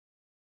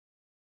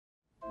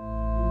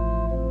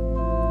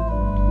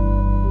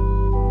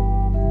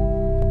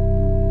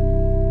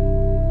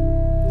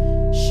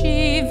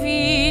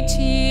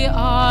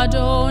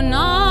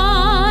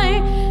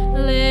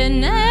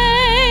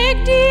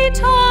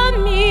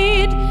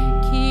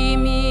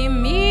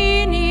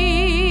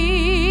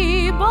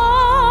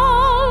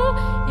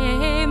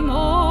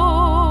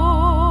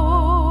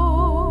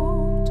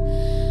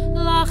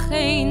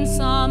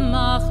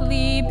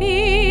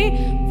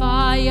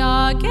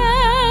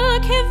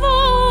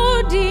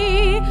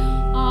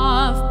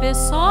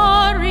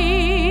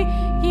besari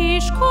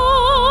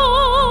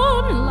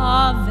yishkon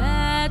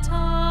lavetach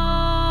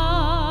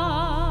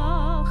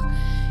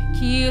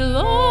ki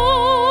lo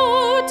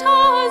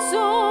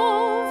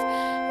tazov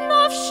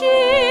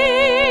nafshi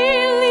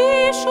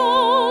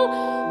lishol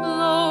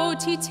lo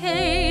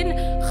titein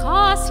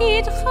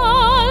chasid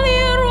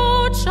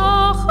chalirot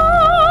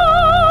shachat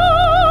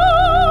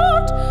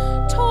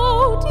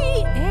todi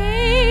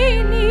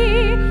eni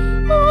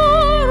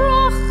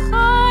orach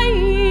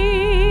chaim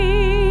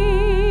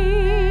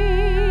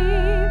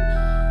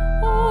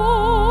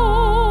orach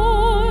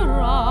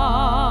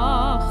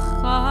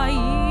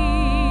chaim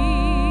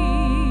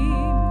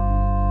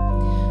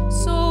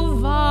so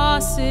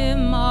vasimachot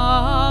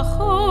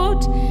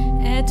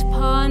et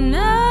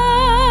panecha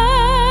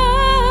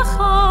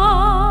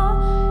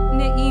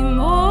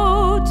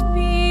neimot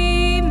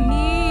bimincha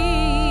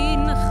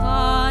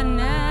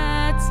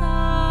netzach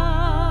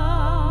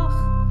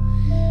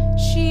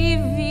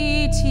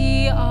shiviti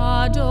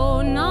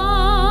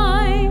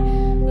Adonai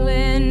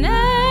lenegdi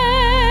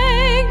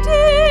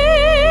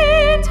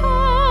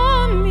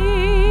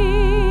tamid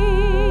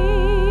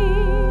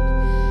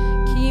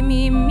ki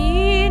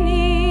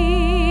mimini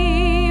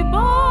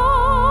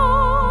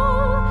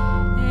bal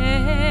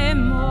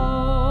emod.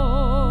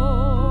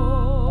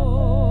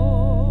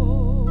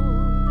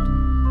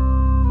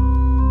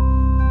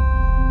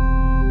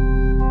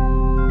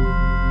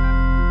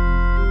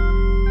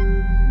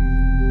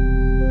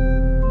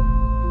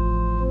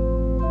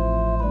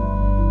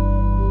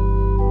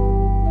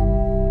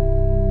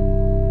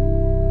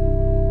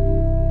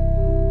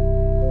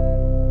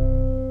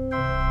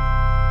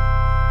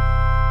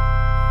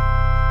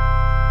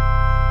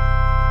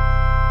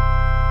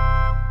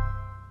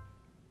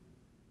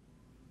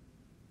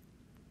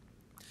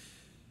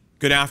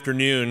 Good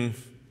afternoon.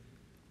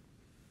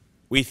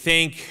 We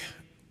thank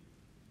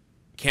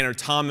Cantor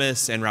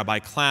Thomas and Rabbi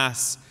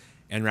Klass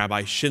and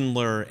Rabbi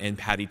Schindler and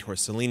Patty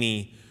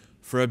Torsellini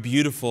for a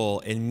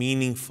beautiful and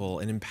meaningful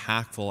and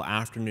impactful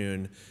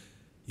afternoon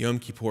Yom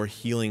Kippur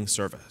healing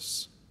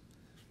service.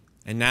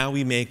 And now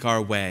we make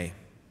our way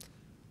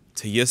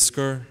to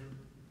Yizkor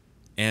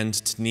and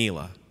to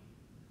Nila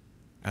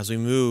as we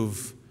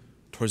move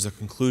towards the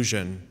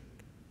conclusion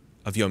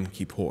of Yom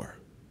Kippur.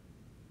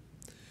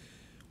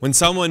 When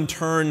someone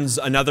turns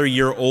another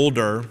year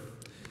older,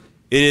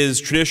 it is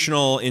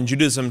traditional in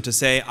Judaism to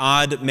say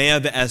Ad Mea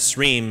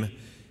Ve'esrim,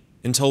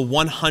 until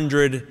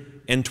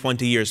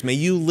 120 years. May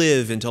you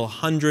live until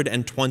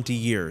 120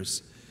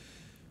 years.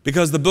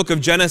 Because the book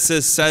of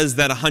Genesis says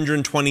that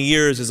 120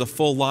 years is a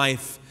full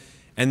life,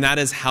 and that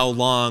is how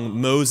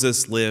long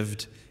Moses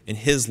lived in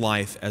his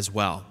life as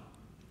well.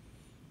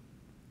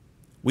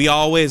 We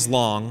always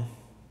long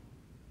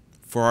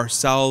for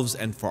ourselves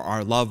and for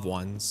our loved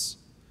ones.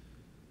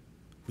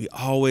 We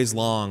always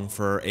long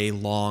for a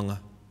long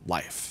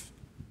life.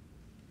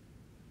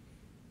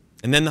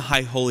 And then the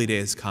high holy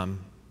days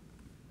come.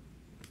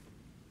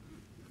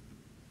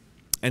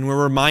 And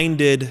we're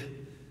reminded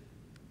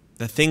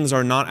that things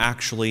are not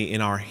actually in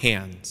our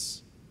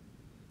hands.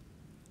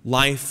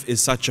 Life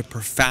is such a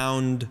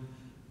profound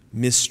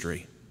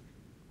mystery.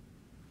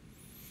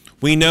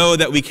 We know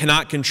that we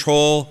cannot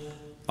control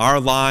our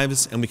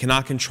lives and we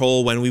cannot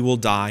control when we will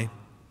die.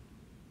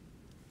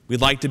 We'd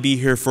like to be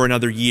here for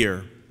another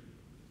year.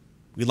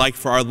 We'd like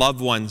for our loved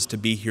ones to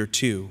be here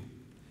too.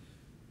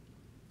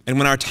 And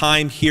when our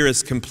time here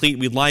is complete,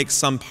 we'd like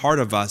some part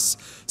of us,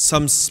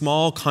 some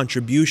small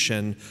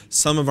contribution,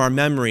 some of our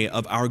memory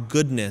of our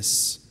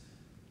goodness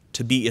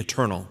to be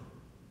eternal.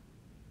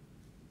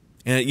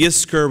 And at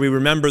Yizkor, we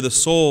remember the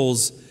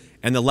souls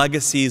and the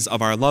legacies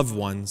of our loved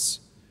ones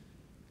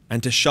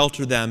and to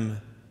shelter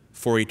them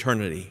for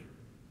eternity.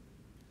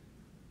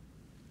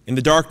 In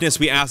the darkness,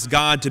 we ask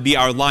God to be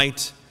our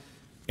light.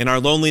 In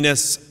our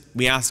loneliness,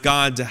 we ask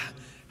God to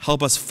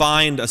help us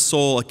find a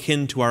soul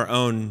akin to our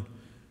own,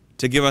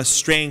 to give us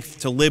strength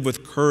to live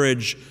with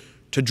courage,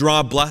 to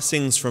draw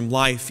blessings from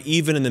life,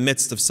 even in the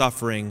midst of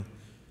suffering,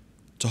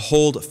 to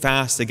hold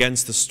fast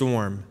against the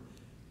storm,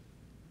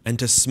 and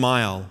to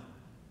smile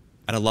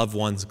at a loved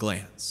one's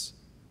glance.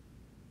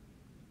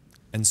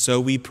 And so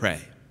we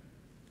pray.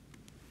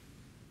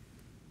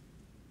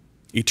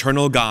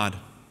 Eternal God,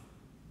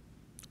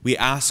 we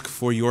ask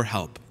for your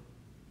help,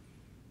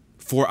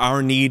 for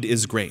our need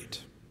is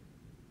great.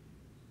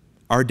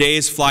 Our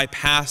days fly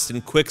past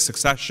in quick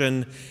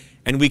succession,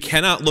 and we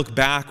cannot look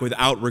back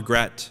without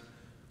regret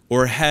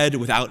or ahead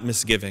without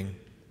misgiving.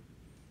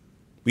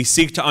 We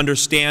seek to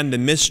understand the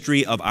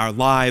mystery of our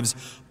lives,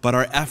 but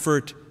our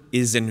effort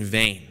is in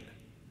vain.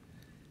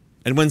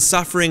 And when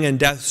suffering and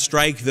death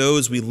strike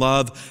those we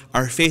love,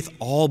 our faith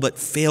all but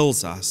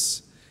fails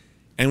us,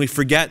 and we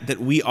forget that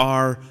we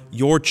are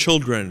your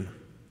children.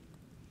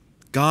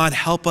 God,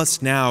 help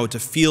us now to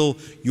feel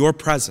your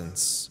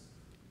presence.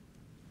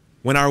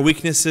 When our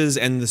weaknesses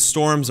and the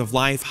storms of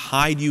life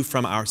hide you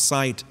from our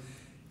sight,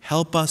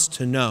 help us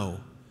to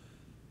know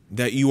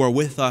that you are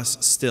with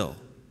us still.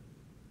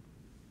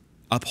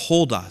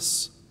 Uphold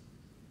us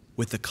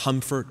with the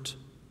comfort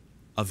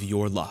of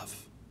your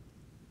love.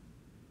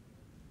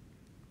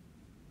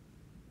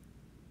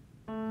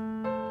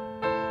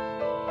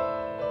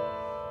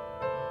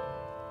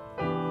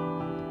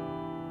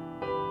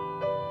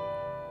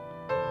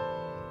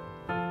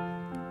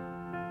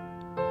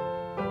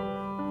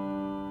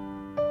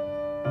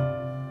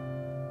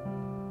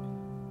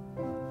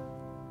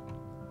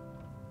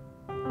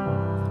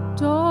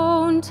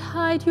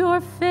 hide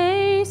your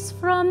face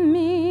from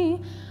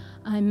me.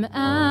 I'm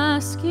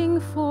asking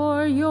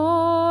for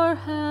your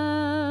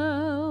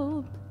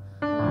help.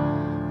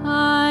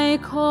 I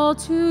call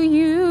to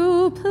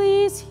you,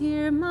 please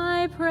hear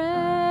my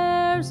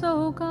prayers,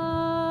 O God.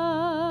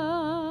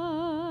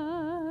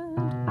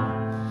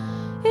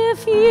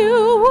 If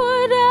you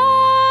would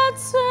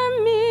answer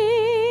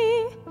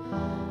me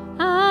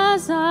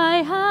as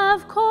I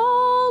have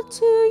called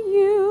to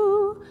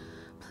you,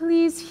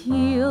 please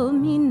heal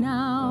me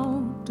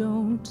now.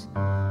 Don't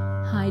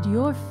hide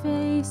your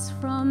face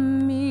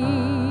from me.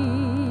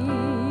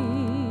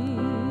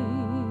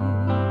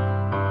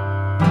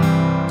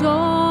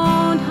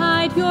 Don't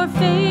hide your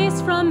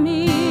face from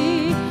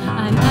me.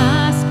 I'm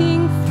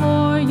asking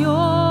for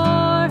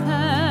your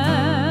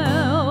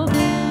help.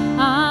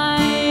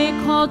 I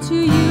call to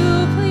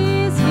you,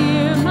 please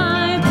hear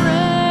my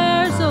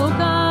prayers, O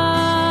God.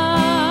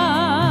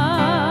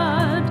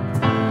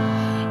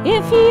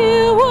 If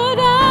you would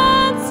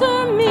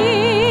answer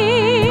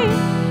me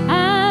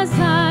as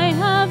I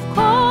have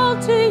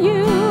called to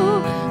you,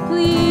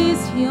 please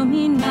heal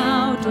me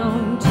now.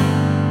 Don't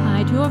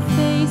hide your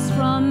face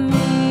from me.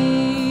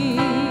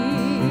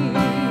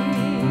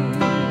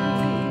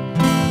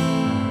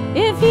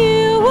 If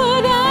you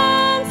would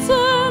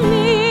answer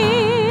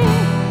me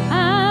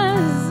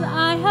as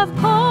I have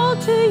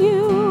called to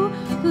you,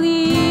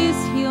 please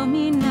heal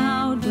me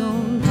now.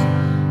 Don't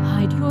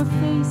hide your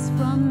face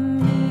from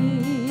me.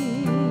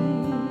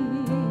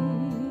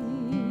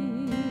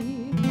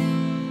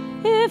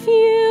 If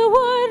you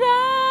would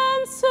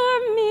answer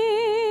me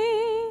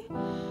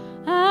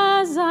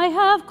as I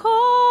have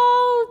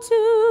called to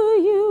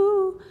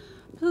you,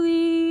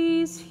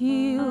 please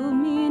heal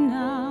me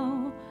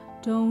now.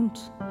 Don't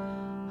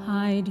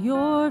hide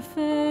your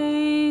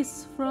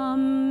face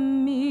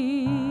from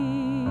me.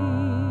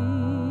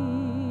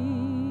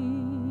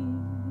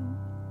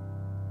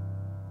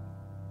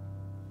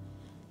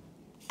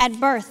 At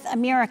birth, a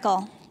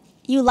miracle,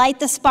 you light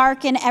the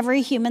spark in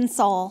every human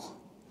soul.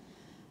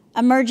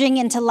 Emerging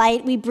into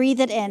light, we breathe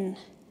it in,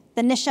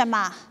 the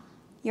neshama,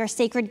 your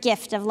sacred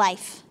gift of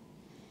life.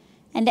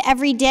 And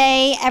every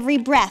day, every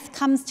breath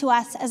comes to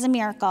us as a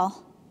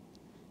miracle.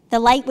 The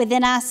light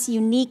within us,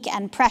 unique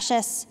and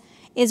precious,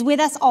 is with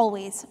us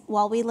always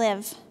while we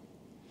live.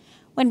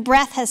 When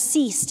breath has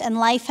ceased and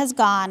life has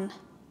gone,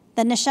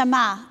 the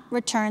neshama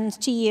returns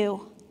to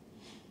you.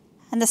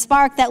 And the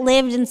spark that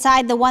lived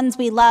inside the ones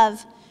we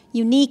love,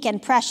 unique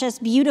and precious,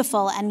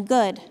 beautiful and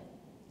good,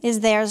 is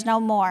theirs no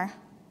more.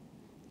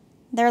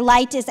 Their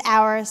light is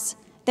ours.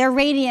 Their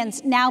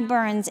radiance now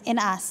burns in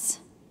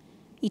us,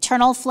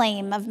 eternal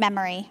flame of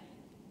memory.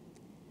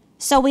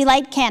 So we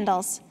light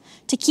candles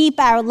to keep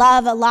our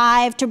love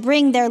alive, to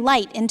bring their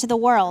light into the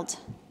world,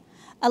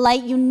 a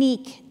light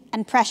unique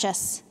and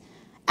precious,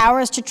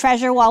 ours to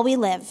treasure while we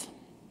live,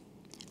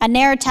 a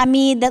ner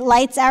tamid that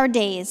lights our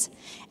days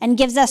and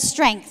gives us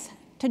strength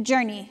to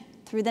journey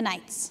through the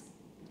nights.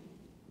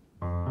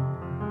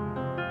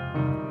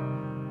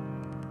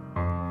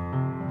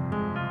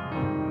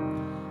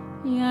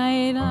 Yeah.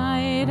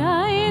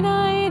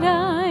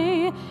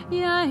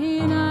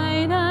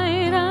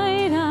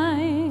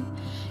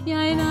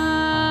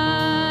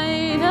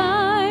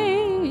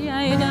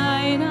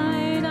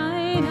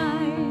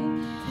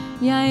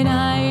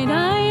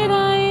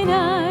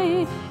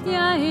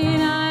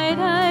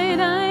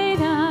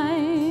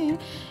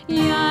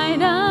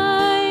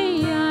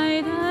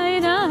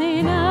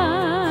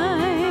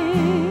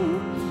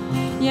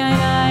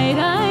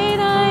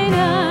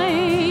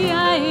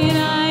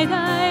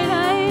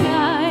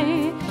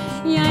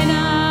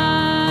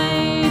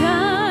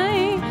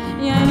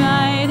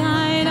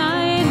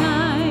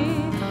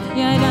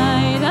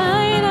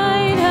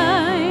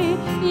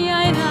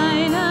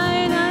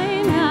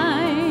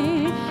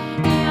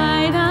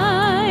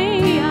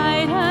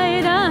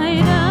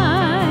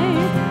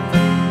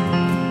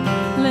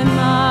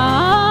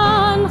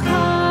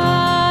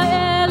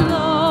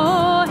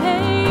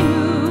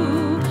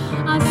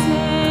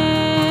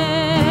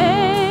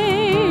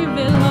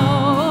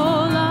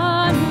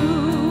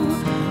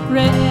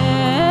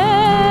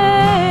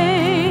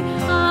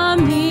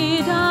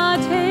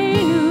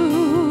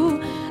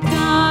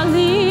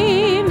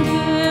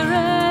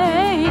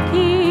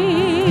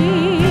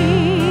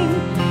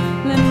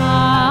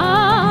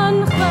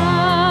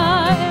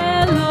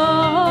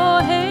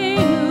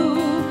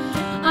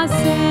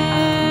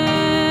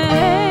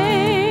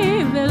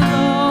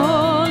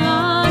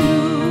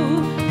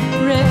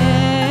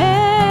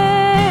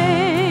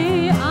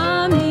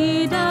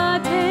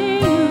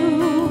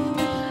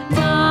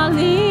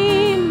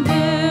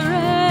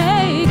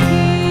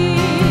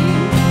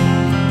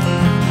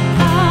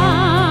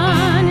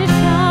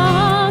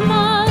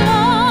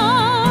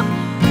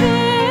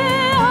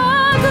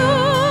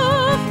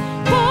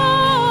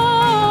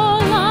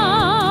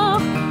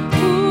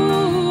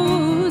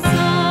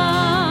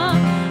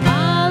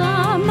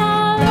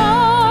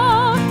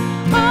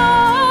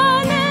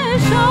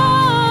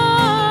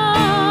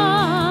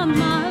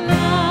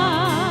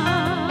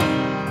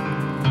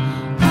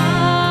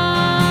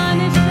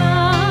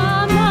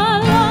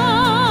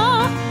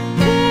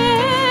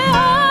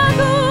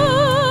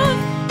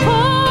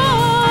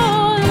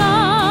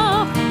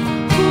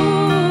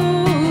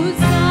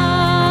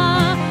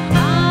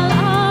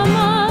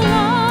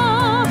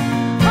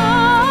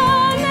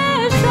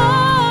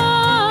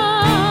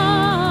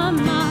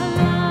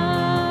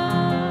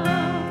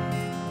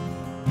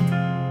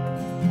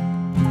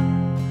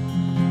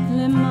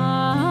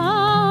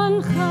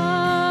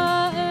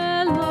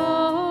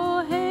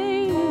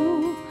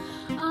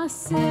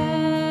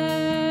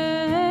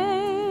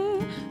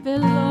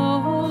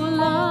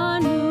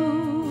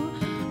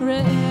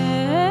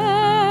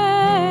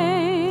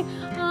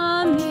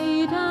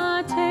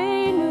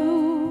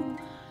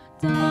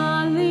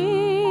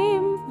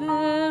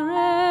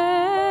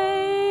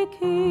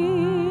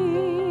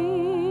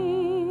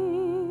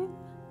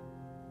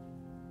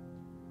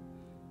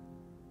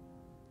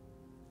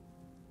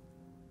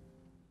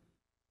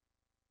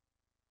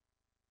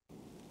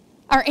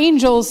 Our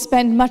angels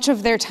spend much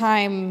of their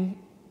time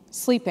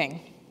sleeping.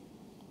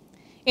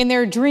 In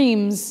their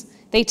dreams,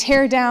 they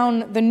tear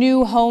down the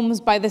new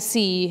homes by the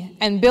sea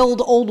and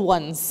build old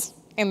ones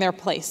in their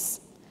place.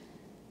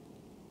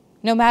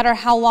 No matter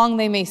how long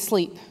they may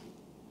sleep,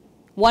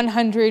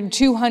 100,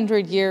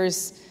 200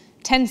 years,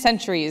 10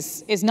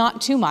 centuries is not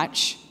too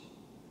much.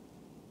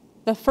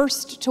 The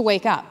first to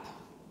wake up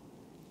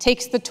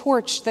takes the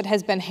torch that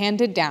has been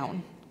handed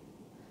down,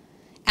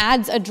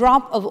 adds a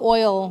drop of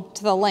oil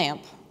to the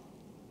lamp,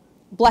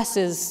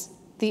 blesses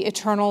the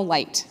eternal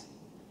light,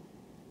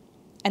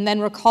 and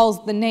then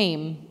recalls the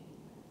name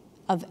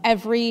of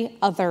every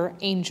other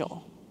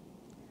angel.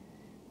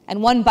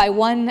 And one by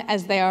one,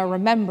 as they are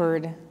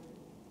remembered,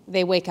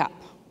 they wake up.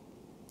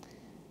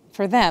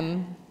 For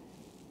them,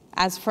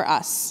 as for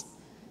us,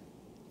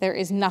 there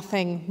is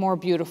nothing more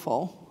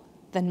beautiful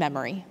than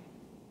memory.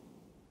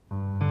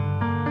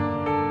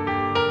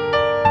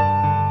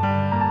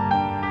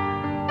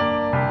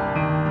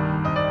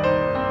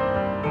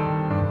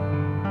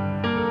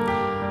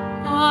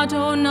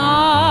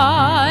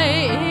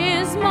 Adonai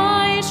is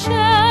my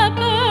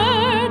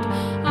shepherd,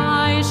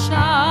 I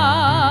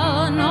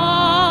shall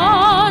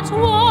not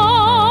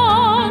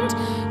want.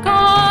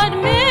 God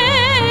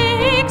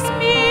makes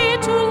me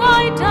to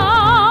lie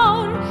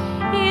down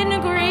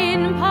in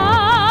green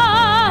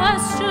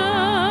pastures.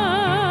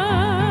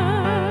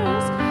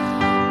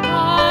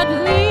 God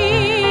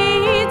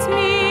leads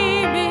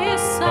me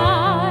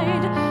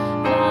beside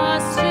the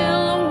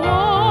still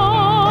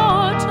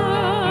waters.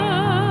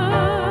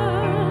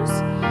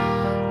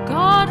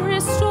 God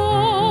restores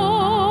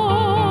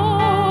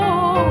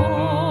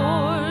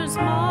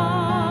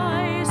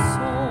my soul.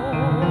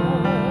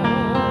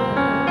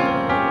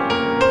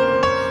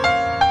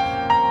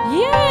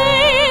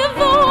 Yea,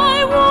 though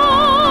I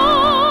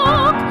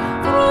walk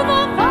through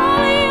the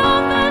valley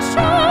of the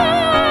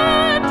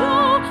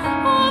shadow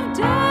of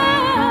death,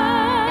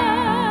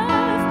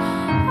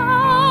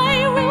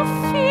 I will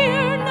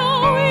fear no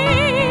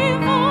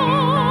evil.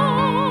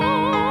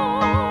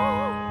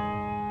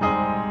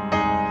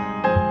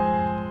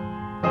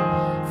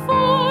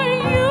 For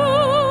you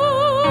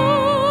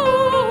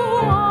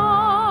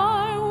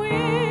are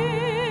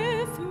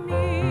with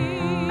me.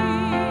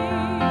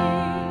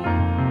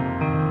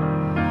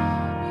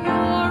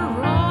 Your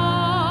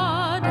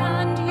rod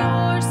and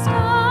your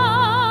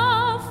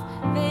staff,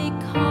 they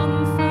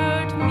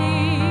comfort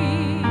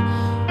me.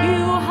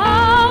 You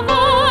have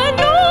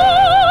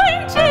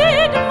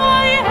anointed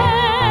my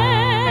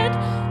head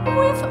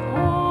with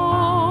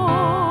oil.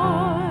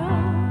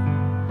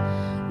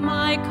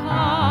 My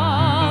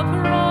cup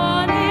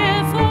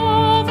runneth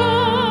over.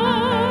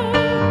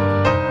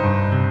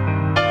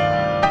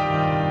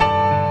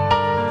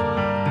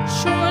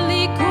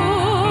 Surely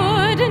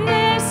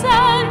goodness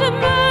and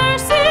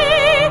mercy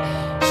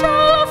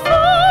shall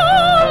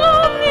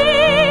follow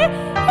me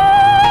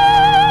all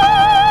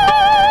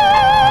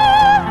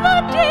the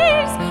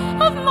days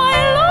of my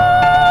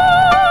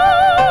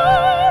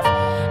life,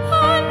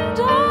 and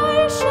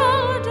I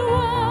shall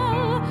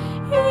dwell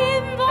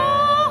in the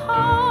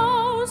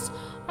house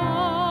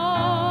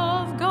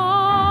of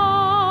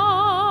God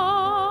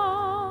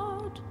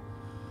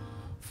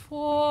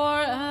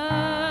forevermore.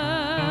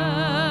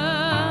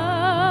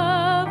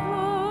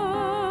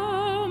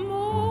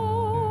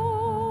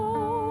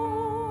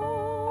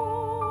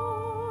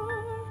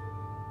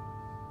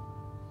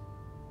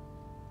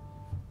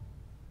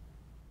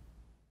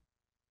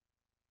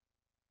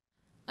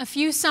 A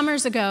few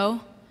summers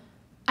ago,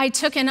 I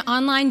took an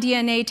online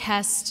DNA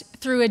test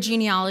through a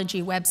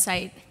genealogy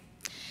website,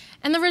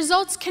 and the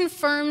results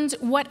confirmed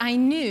what I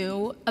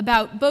knew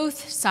about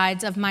both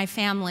sides of my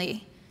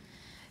family.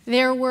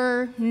 There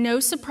were no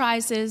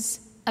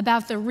surprises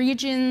about the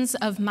regions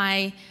of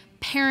my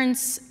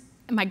parents,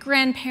 my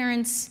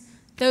grandparents,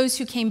 those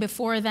who came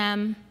before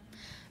them.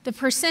 The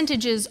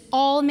percentages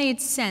all made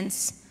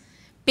sense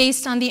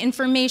based on the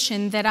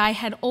information that I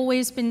had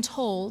always been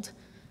told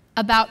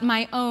about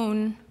my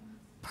own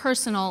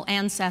personal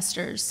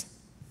ancestors.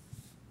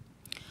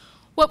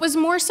 What was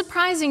more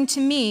surprising to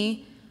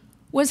me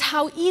was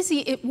how easy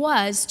it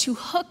was to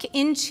hook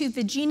into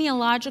the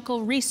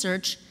genealogical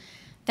research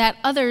that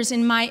others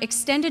in my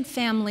extended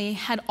family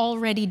had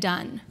already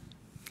done.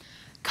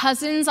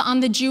 Cousins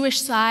on the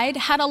Jewish side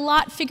had a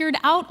lot figured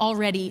out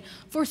already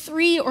for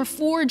 3 or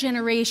 4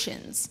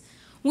 generations,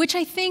 which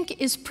I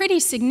think is pretty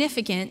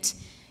significant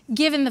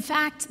given the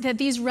fact that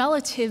these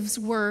relatives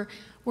were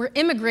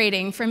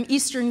immigrating from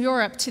Eastern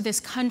Europe to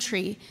this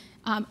country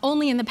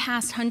only in the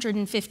past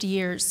 150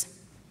 years.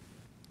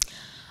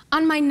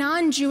 On my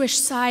non-Jewish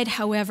side,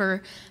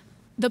 however,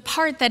 the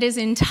part that is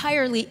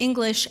entirely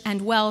English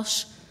and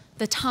Welsh,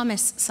 the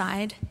Thomas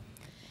side,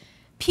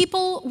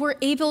 people were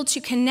able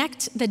to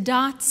connect the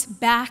dots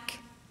back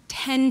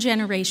 10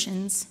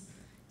 generations.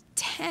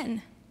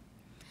 10.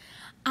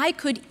 I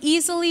could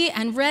easily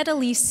and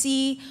readily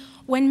see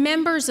when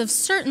members of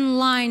certain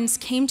lines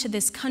came to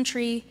this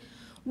country,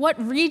 what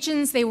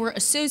regions they were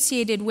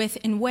associated with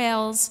in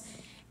Wales,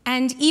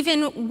 and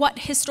even what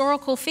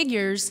historical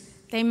figures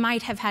they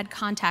might have had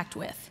contact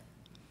with.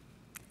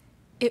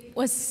 It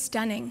was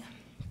stunning.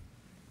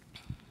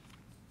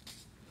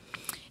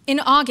 In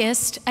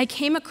August, I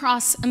came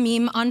across a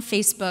meme on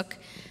Facebook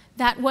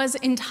that was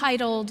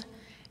entitled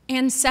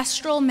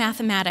Ancestral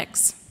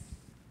Mathematics.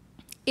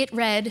 It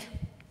read,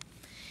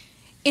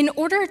 "In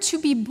order to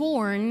be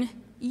born,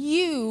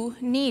 you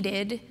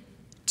needed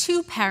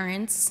 2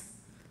 parents,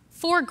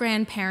 4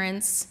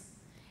 grandparents,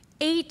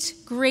 8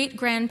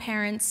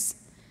 great-grandparents,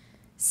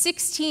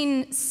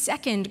 16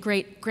 second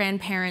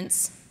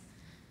great-grandparents,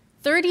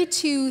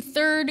 32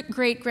 third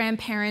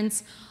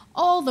great-grandparents,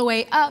 all the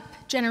way up,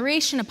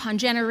 generation upon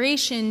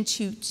generation,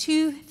 to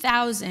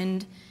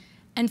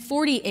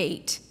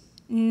 2,048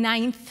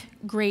 ninth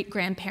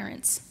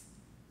great-grandparents.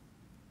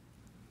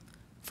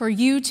 For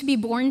you to be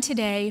born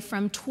today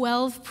from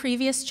 12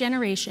 previous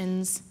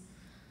generations,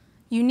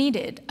 you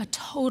needed a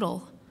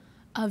total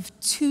of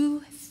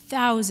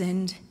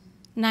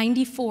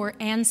 2,094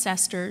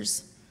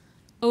 ancestors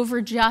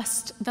over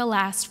just the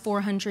last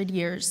 400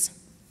 years.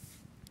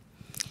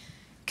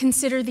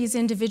 Consider these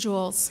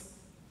individuals.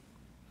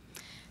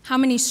 How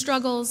many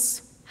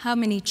struggles, how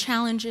many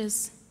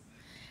challenges,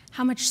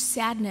 how much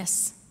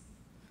sadness,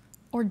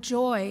 or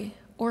joy,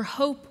 or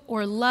hope,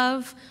 or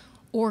love,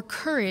 or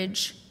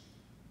courage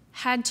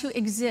had to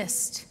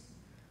exist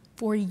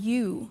for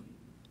you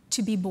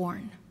to be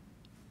born.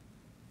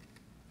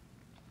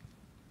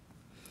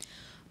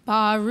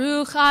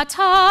 Baruch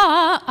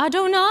atah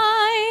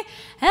Adonai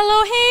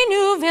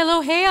Eloheinu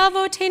v'Elohei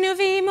avotenu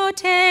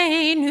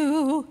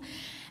v'imotenu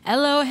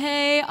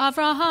Elohei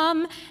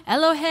Avraham,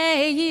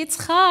 Elohei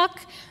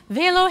Yitzchak,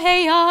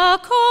 v'Elohei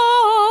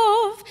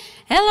Yaakov,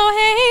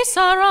 Elohei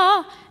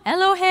Sarah,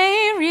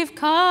 Elohei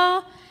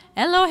Rivka,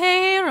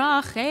 Elohei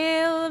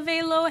Rachel,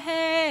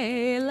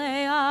 v'Elohei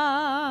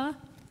Leah.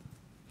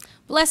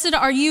 Blessed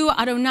are you,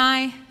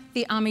 Adonai,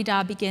 the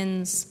Amidah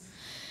begins.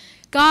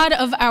 God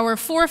of our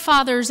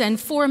forefathers and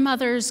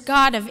foremothers,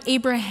 God of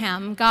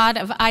Abraham, God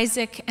of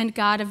Isaac, and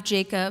God of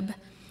Jacob,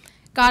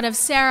 God of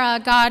Sarah,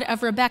 God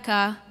of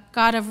Rebekah,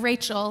 God of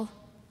Rachel,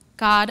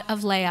 God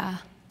of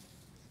Leah.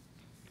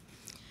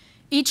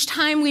 Each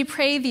time we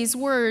pray these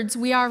words,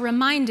 we are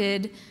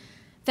reminded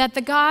that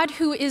the God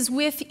who is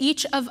with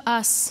each of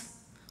us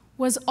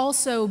was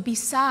also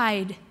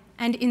beside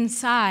and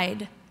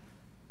inside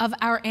of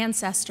our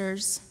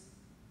ancestors.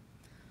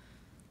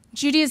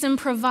 Judaism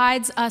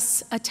provides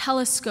us a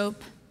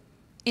telescope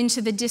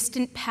into the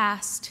distant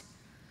past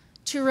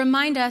to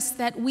remind us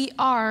that we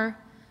are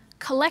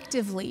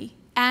collectively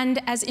and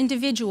as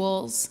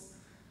individuals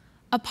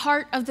a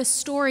part of the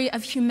story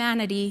of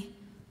humanity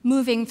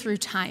moving through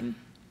time.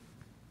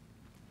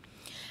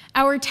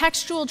 Our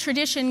textual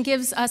tradition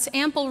gives us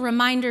ample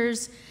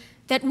reminders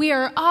that we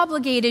are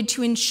obligated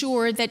to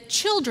ensure that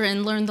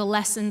children learn the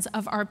lessons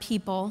of our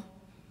people.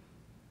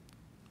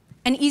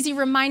 An easy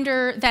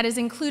reminder that is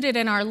included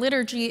in our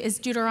liturgy is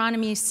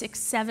Deuteronomy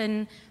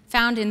 6:7,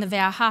 found in the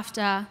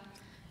Ve'ahavta.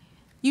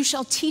 You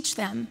shall teach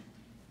them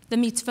the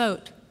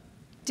mitzvot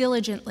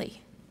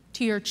diligently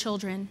to your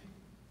children.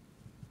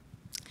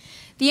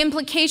 The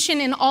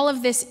implication in all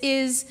of this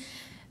is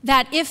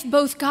that if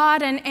both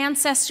God and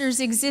ancestors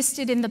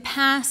existed in the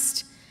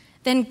past,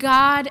 then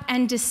God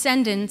and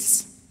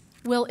descendants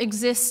will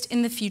exist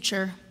in the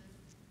future.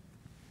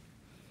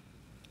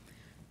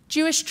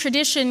 Jewish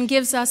tradition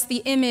gives us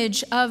the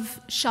image of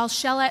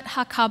Shalshelet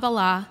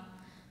HaKabbalah,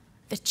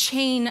 the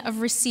chain of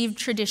received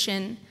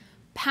tradition,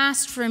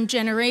 passed from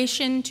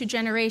generation to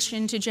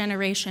generation to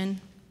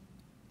generation.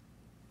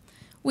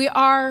 We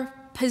are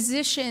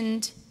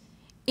positioned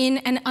in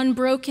an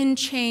unbroken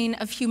chain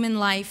of human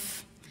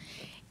life,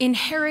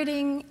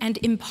 inheriting and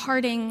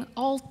imparting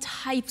all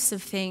types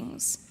of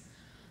things: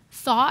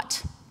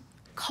 thought,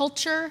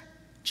 culture,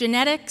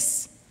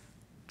 genetics,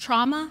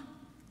 trauma,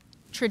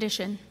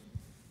 tradition.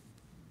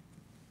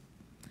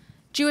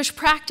 Jewish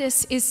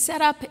practice is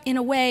set up in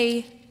a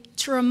way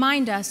to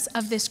remind us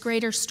of this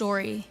greater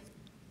story.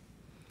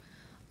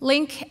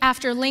 Link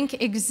after link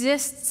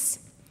exists,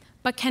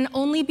 but can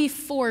only be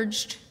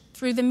forged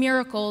through the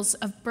miracles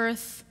of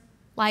birth,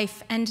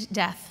 life, and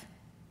death.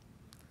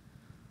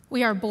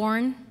 We are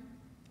born,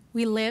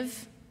 we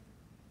live,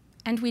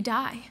 and we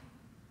die.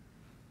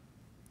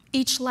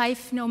 Each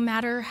life, no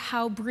matter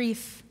how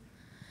brief,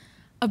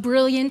 a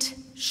brilliant,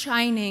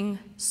 shining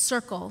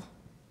circle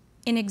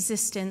in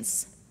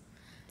existence,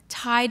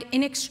 tied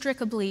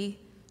inextricably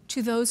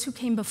to those who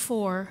came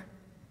before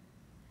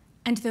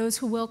and those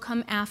who will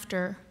come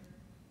after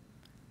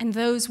and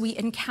those we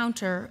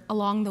encounter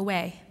along the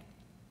way.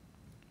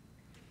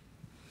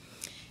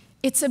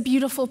 It's a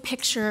beautiful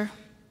picture.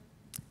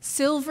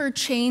 Silver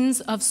chains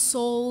of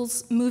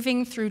souls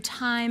moving through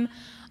time,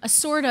 a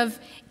sort of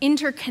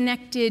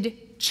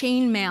interconnected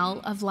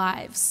chainmail of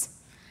lives,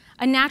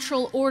 a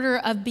natural order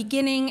of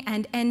beginning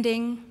and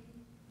ending.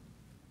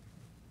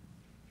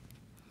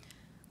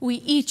 We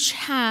each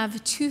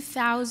have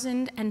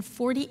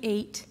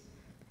 2,048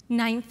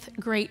 ninth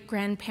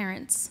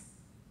great-grandparents.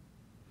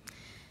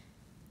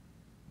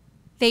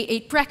 They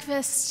ate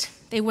breakfast,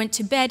 they went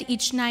to bed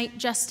each night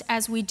just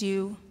as we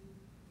do.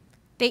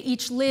 They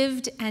each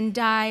lived and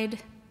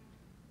died,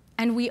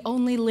 and we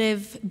only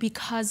live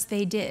because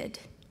they did.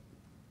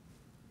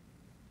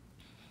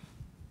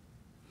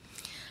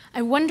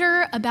 I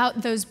wonder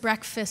about those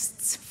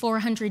breakfasts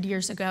 400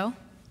 years ago.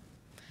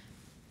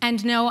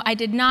 And no, I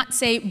did not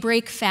say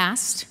break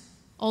fast,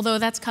 although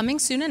that's coming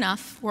soon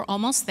enough. We're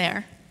almost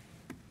there.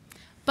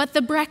 But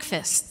the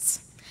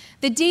breakfasts,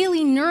 the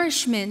daily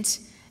nourishment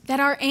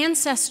that our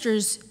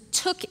ancestors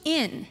took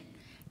in,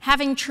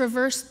 having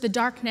traversed the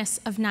darkness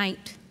of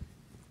night.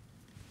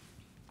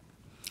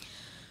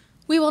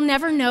 We will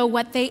never know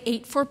what they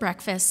ate for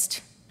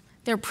breakfast,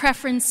 their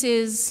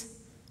preferences,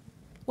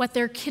 what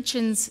their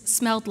kitchens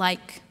smelled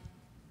like.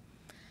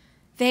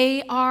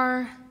 They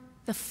are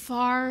the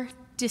far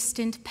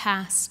distant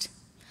past,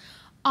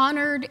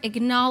 honored,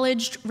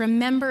 acknowledged,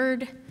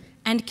 remembered,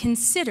 and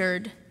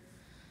considered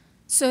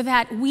so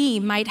that we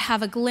might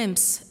have a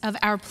glimpse of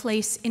our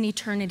place in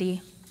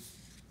eternity.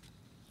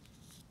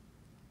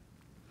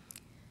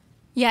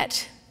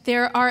 Yet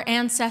there are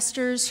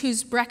ancestors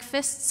whose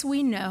breakfasts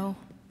we know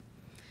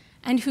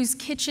and whose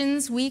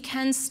kitchens we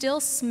can still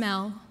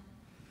smell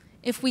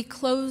if we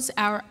close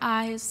our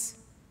eyes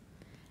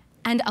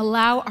and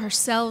allow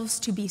ourselves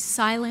to be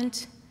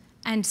silent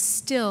and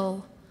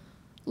still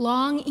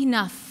long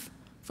enough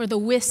for the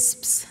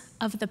wisps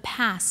of the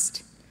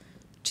past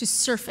to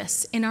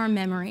surface in our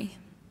memory.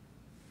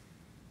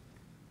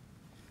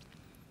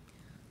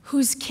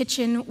 Whose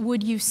kitchen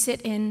would you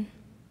sit in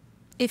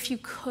if you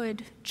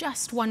could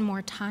just one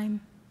more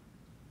time?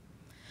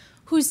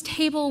 Whose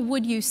table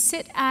would you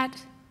sit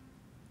at,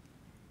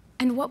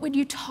 and what would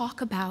you talk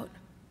about?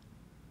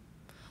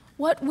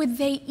 What would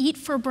they eat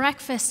for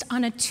breakfast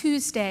on a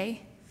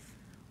Tuesday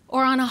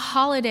or on a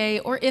holiday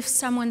or if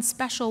someone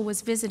special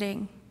was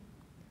visiting?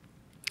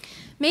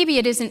 Maybe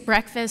it isn't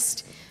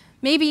breakfast.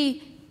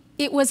 Maybe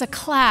it was a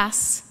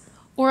class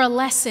or a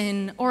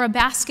lesson or a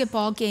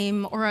basketball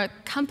game or a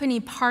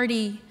company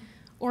party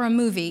or a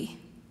movie.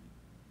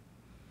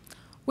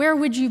 Where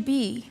would you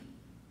be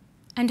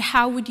and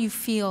how would you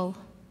feel?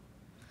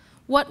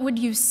 What would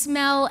you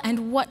smell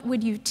and what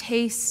would you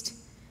taste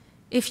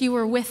if you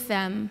were with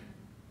them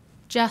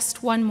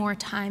just one more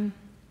time?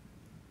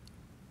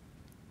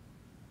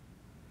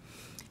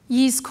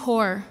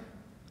 Yizkor,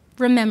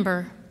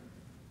 remember.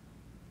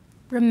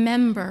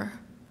 Remember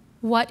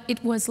what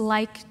it was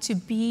like to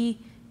be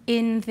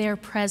in their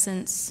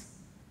presence.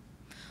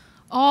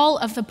 All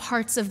of the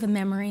parts of the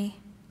memory,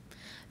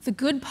 the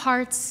good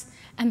parts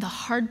and the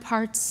hard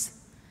parts,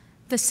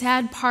 the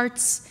sad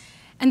parts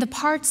and the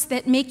parts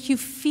that make you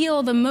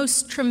feel the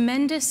most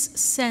tremendous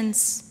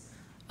sense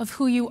of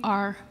who you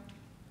are.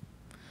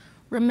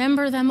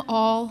 Remember them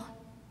all,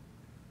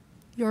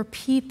 your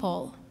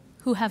people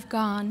who have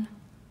gone,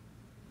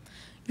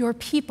 your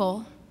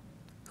people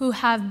who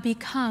have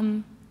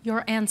become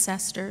your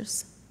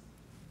ancestors.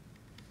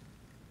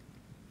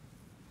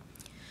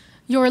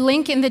 Your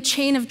link in the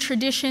chain of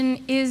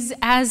tradition is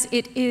as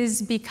it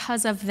is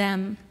because of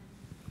them.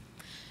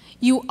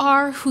 You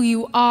are who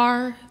you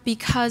are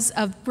because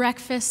of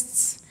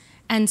breakfasts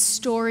and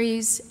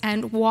stories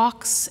and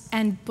walks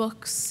and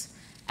books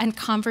and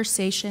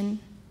conversation.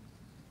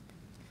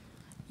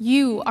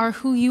 You are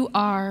who you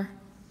are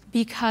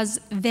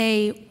because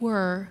they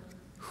were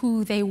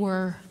who they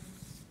were.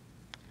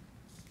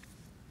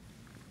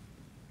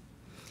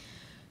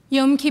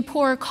 Yom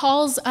Kippur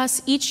calls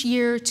us each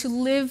year to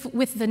live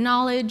with the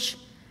knowledge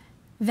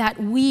that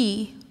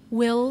we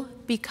will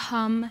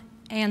become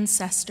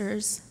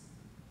ancestors.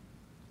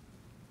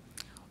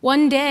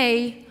 One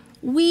day,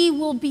 we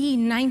will be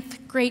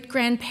ninth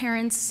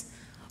great-grandparents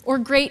or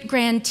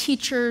great-grand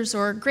teachers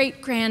or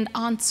great-grand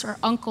aunts or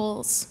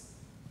uncles.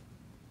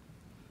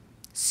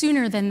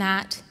 Sooner than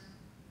that,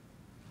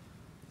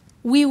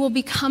 we will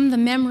become the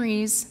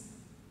memories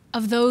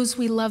of those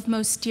we love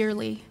most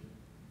dearly.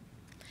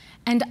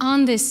 And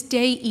on this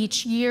day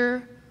each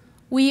year,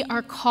 we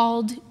are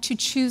called to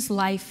choose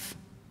life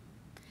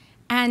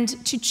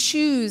and to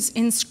choose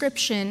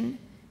inscription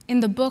in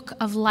the book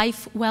of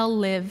life well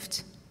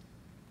lived,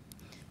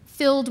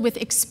 filled with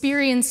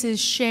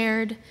experiences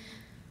shared,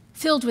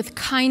 filled with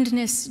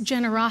kindness,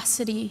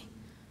 generosity,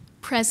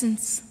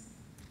 presence,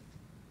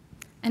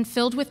 and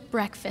filled with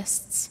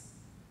breakfasts,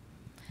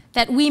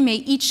 that we may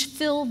each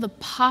fill the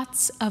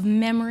pots of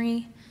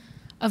memory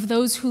of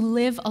those who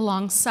live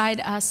alongside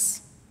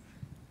us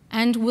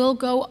and will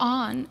go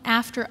on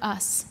after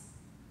us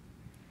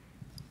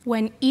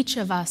when each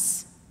of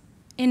us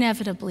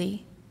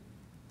inevitably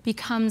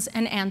becomes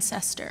an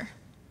ancestor.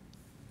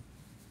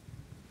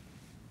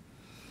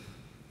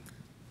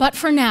 But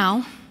for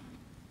now,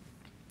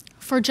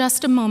 for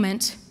just a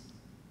moment,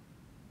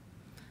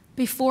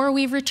 before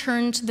we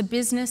return to the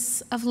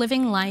business of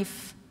living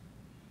life,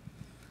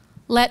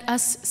 let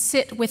us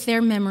sit with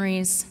their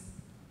memories.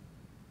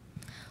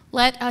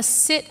 Let us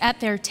sit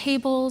at their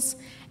tables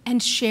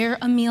and share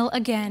a meal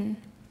again,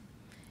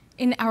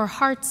 in our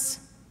hearts,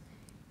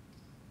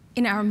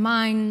 in our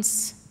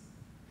minds,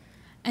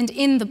 and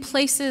in the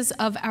places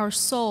of our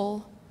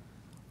soul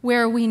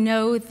where we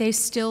know they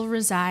still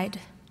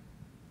reside.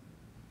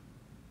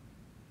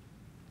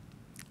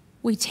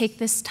 we take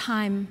this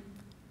time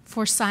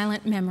for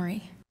silent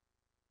memory.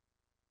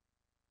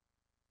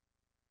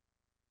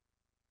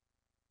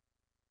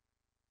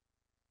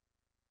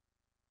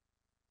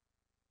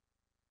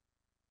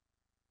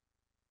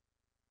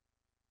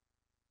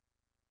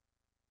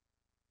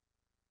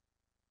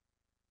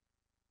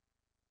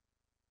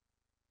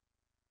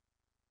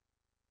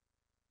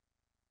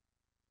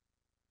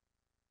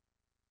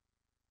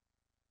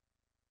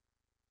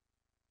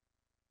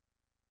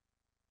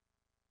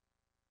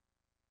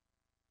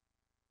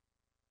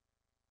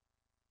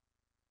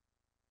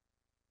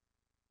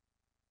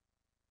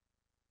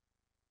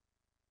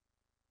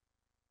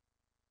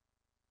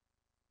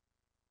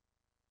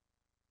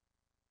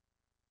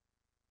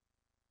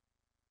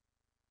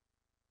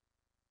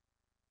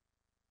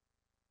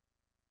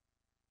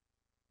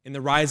 In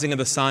the rising of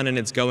the sun and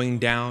its going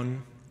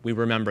down, we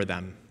remember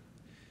them.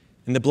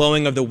 In the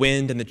blowing of the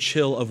wind and the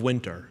chill of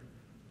winter,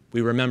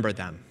 we remember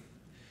them.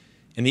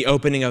 In the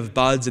opening of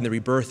buds and the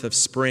rebirth of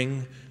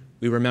spring,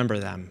 we remember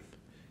them.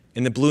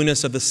 In the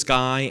blueness of the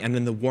sky and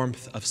in the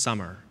warmth of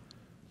summer,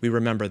 we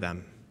remember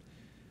them.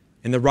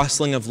 In the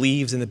rustling of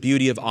leaves and the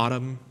beauty of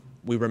autumn,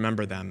 we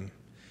remember them.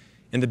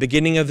 In the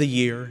beginning of the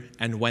year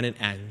and when it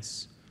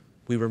ends,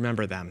 we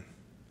remember them.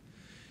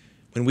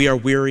 When we are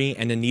weary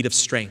and in need of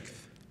strength,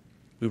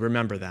 we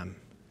remember them.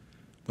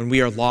 When we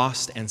are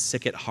lost and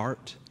sick at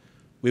heart,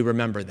 we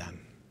remember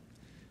them.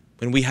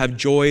 When we have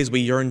joys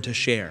we yearn to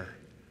share,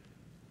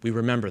 we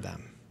remember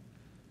them.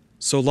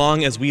 So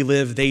long as we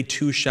live, they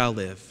too shall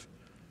live,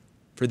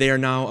 for they are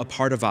now a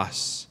part of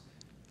us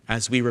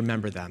as we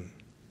remember them.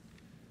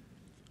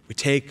 We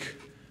take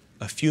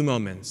a few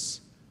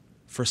moments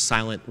for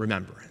silent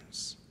remembrance.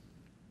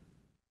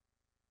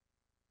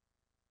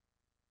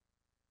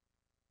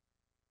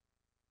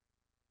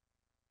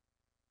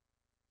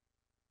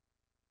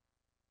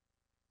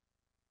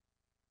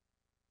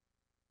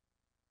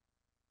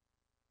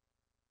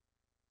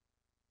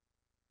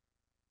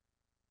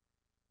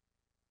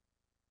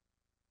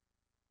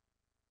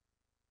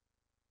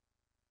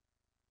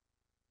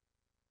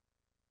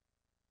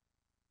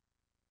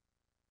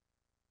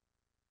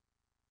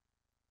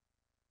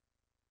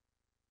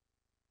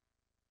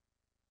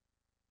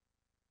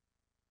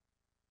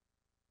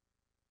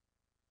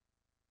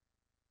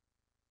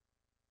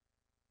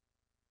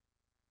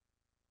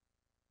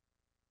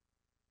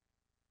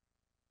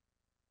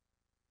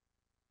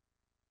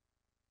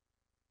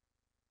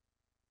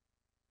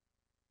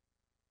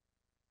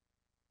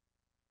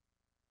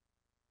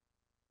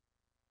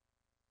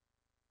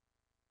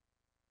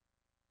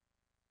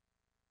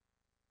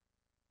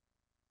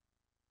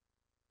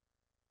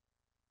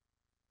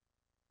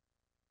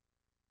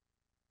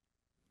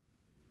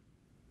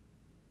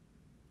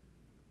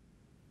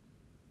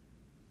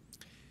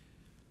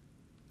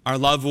 Our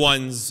loved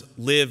ones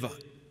live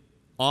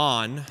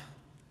on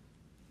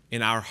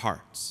in our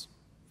hearts.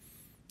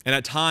 And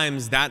at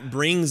times that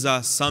brings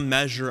us some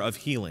measure of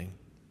healing.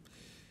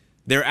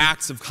 Their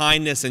acts of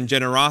kindness and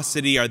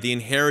generosity are the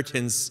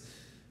inheritance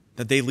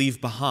that they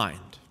leave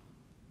behind.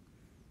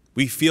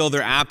 We feel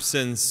their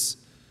absence,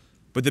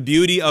 but the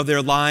beauty of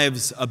their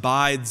lives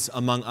abides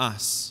among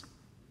us.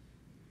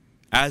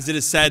 As it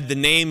is said, the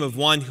name of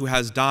one who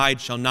has died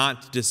shall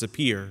not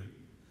disappear.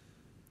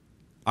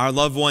 Our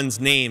loved ones'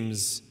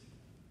 names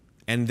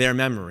and their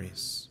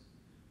memories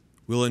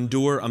will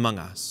endure among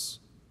us.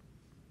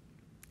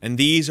 And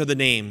these are the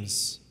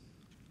names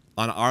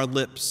on our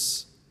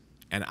lips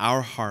and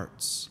our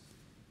hearts,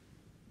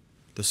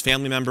 those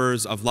family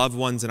members of loved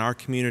ones in our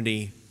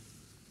community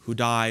who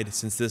died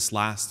since this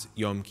last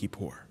Yom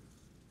Kippur.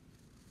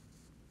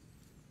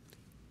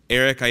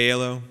 Eric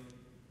Aiello,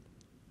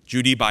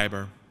 Judy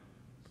Biber,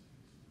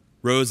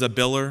 Rosa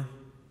Biller,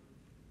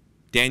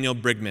 Daniel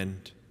Brigman,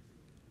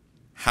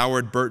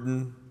 Howard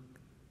Burton,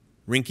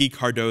 Rinky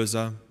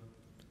Cardoza,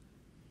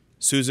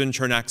 Susan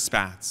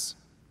Chernak-Spatz,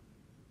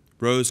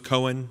 Rose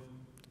Cohen,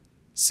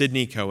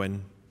 Sydney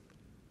Cohen,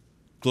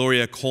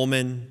 Gloria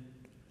Coleman,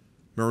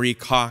 Marie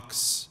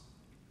Cox,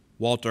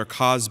 Walter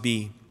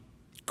Crosby,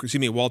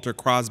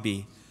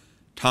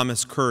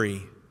 Thomas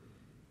Curry,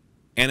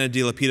 Anna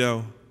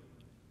DiLapido,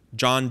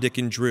 John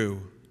Dickon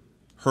Drew,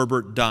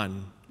 Herbert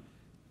Dunn,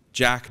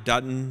 Jack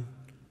Dutton,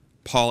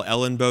 Paul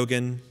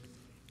Ellenbogen,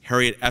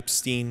 Harriet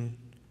Epstein,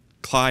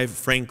 Clive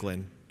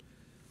Franklin,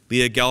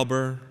 Leah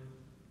Gelber,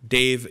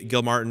 Dave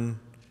Gilmartin,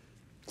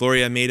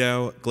 Gloria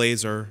Mado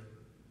Glazer,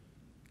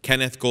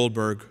 Kenneth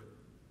Goldberg,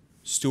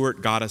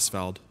 Stuart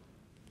Gottesfeld,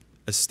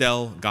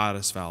 Estelle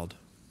Gottesfeld,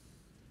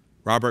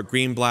 Robert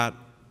Greenblatt,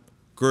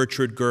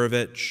 Gertrude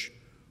Gurevich,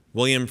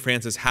 William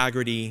Francis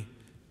Haggerty,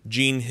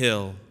 Jean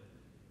Hill,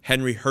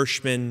 Henry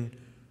Hirschman,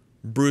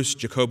 Bruce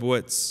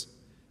Jacobowitz,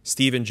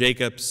 Stephen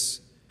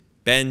Jacobs,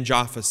 Ben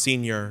Jaffa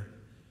Sr.,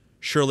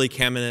 Shirley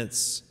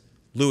Kamenetz,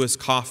 Louis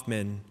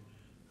Kaufman,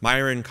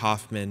 Myron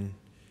Kaufman,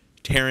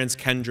 Terrence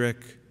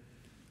Kendrick,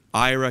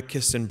 Ira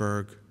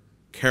Kistenberg,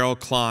 Carol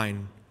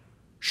Klein,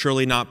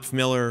 Shirley Knopf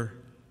Miller,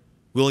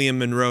 William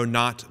Monroe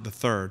Knott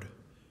III,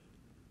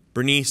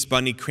 Bernice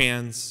Bunny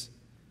Kranz,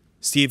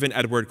 Stephen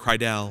Edward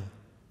Kreidel,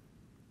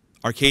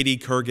 Arkady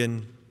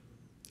Kurgan,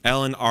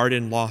 Ellen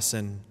Arden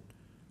Lawson,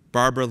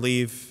 Barbara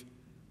Leave,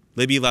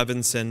 Libby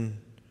Levinson,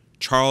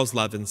 Charles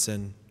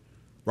Levinson,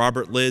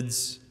 Robert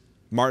Lids,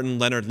 Martin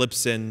Leonard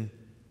Lipson,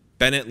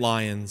 Bennett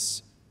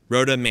Lyons,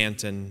 Rhoda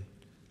Manton,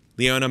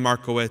 Leona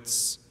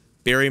Markowitz,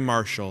 Barry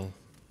Marshall,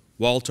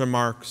 Walter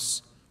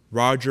Marks,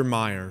 Roger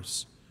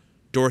Myers,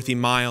 Dorothy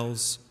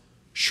Miles,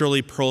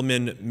 Shirley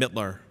Perlman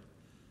Mittler,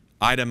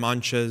 Ida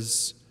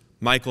Manches,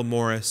 Michael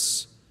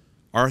Morris,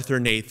 Arthur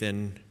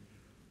Nathan,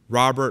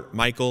 Robert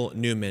Michael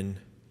Newman,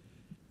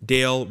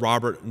 Dale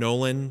Robert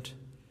Noland,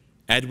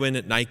 Edwin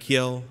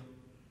Nykiel,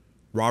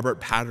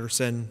 Robert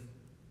Patterson,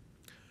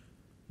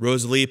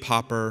 Rosalie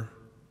Popper,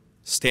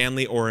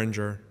 Stanley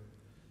Oranger,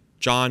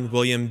 John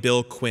William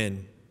Bill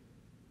Quinn,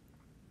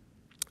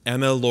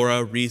 Emma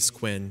Laura Reese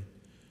Quinn,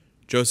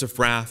 Joseph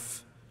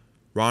Raff,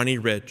 Ronnie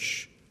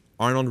Rich,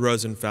 Arnold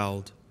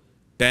Rosenfeld,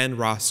 Ben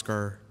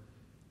Rosker,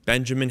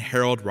 Benjamin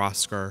Harold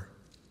Rosker,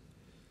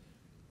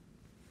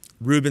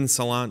 Reuben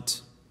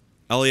Salant,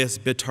 Elias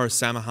Bitar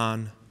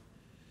Samahan,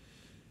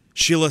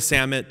 Sheila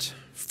Samet,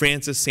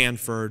 Francis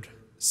Sanford,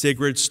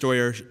 Sigrid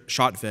Stoyer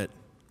Schottvedt,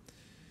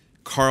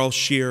 Carl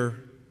Scheer,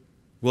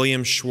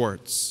 William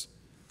Schwartz,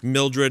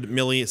 Mildred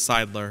Millie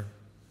Seidler,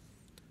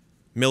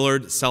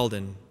 Millard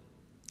Selden,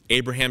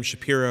 Abraham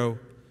Shapiro,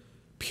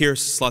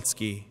 Pierce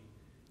Slutsky,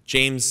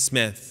 James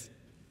Smith,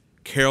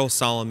 Carol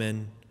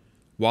Solomon,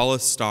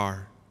 Wallace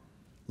Starr,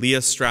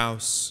 Leah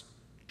Strauss,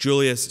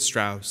 Julius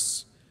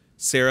Strauss,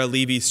 Sarah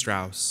Levy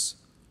Strauss,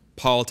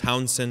 Paul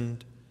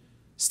Townsend,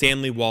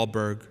 Stanley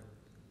Wahlberg,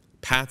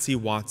 Patsy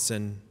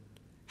Watson,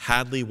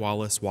 Hadley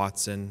Wallace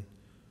Watson,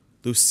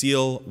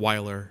 Lucille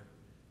Weiler,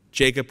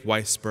 Jacob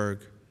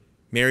Weisberg,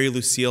 Mary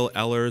Lucille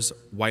Ellers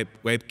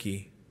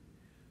Weibke,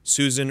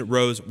 Susan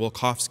Rose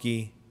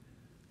Wolkowski,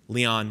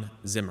 Leon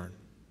Zimmern.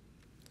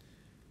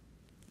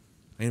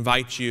 I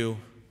invite you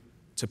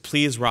to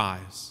please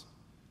rise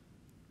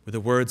with the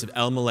words of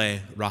El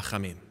Maleh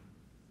Rachamim.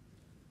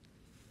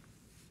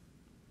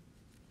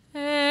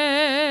 El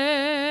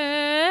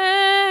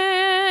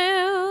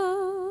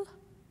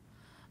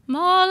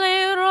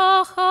Maleh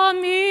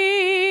Rachamim,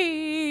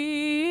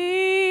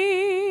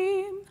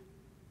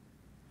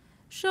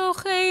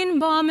 Shochein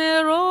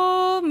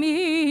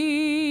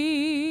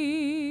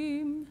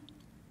Bameromim,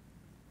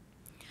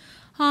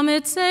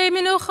 Hametzei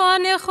Menucha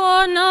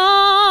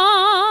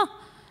Nechona,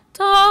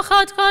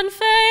 Tachat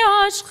Kanfei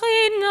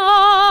Ashchina,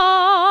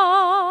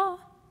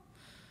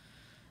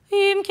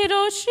 Im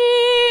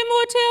Kedoshim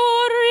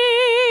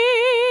Uteorim,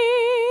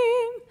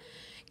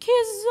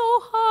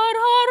 Kizohar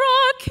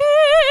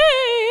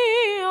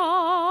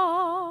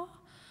Harakia,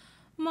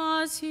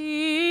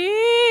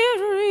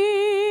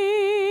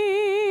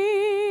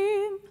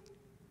 Mazirim,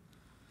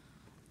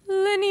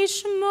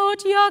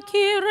 Lenishmot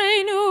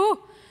Yakireinu,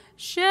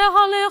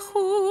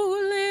 Shehalechu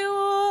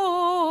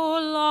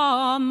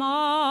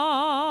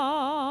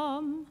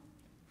Leolamam,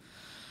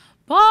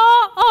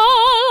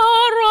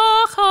 Ba'al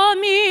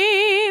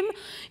Rachamim,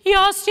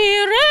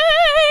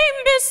 Yasireim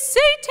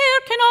B'Seiter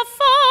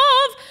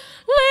Kenafav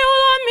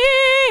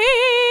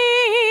Leolamim,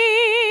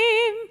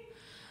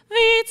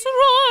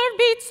 V'Yitzror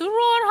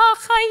B'Yitzror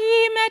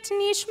HaChayim Et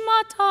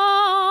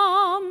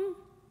Nishmatam,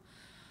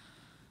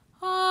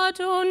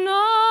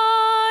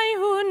 Adonai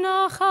Hu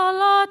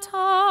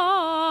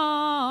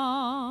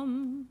Nachalatam,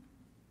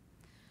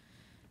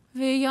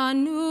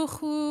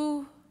 V'Yanuchu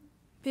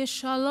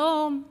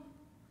B'Shalom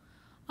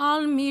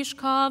Al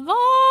Mishkavam,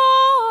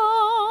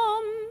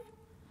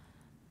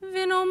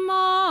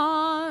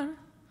 V'Nomar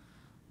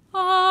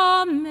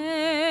Amen.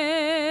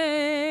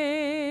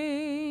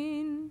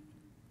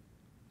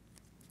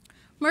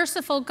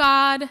 Merciful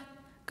God,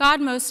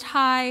 God Most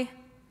High,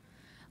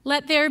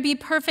 let there be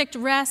perfect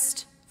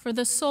rest for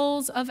the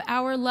souls of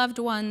our loved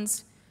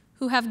ones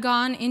who have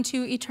gone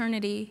into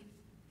eternity.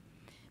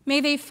 May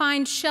they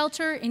find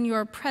shelter in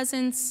your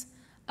presence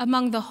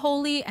among the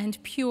holy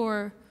and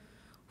pure,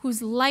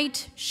 whose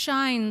light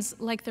shines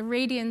like the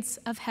radiance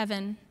of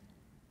heaven.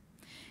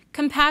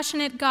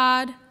 Compassionate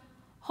God,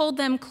 hold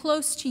them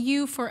close to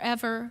you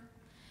forever.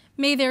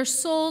 May their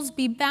souls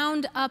be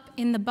bound up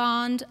in the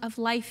bond of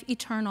life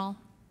eternal.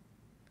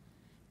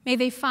 May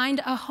they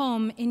find a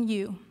home in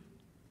you,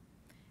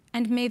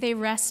 and may they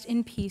rest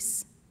in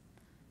peace.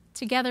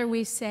 Together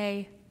we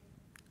say,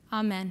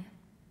 Amen.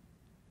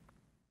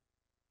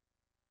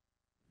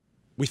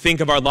 We think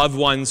of our loved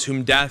ones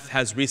whom death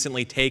has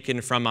recently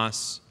taken from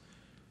us,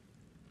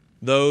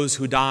 those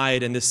who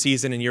died in this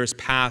season and years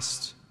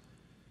past,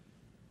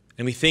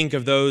 and we think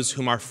of those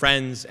whom our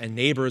friends and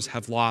neighbors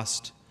have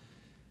lost,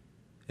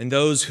 and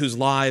those whose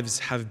lives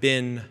have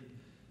been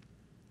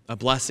a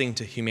blessing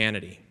to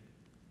humanity.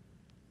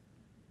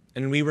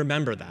 And we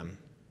remember them.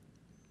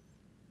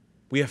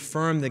 We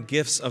affirm the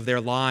gifts of their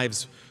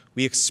lives.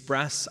 We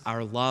express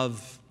our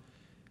love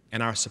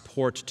and our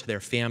support to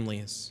their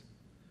families.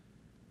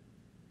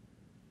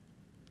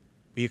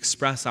 We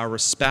express our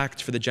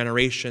respect for the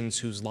generations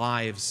whose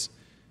lives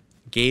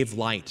gave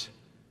light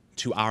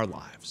to our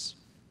lives.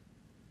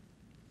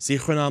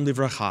 Zichronam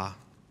livracha.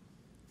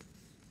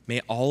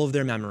 May all of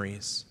their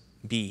memories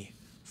be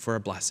for a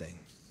blessing.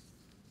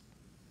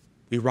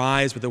 We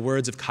rise with the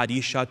words of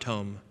Kaddish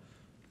Tom,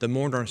 the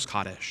mourner's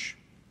Kaddish.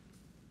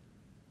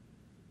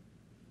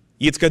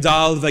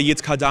 Yitkadal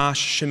v'yitkadash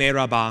shemei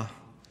rabbah,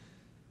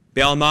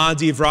 be'alma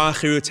divra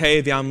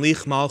chirutei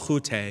v'amlich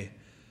malchutei,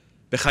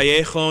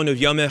 b'chayechon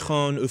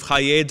uv'yomechon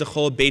uv'chayei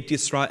dechol Beit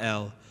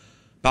Yisrael,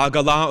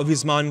 ba'agala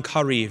uv'izman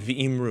kariv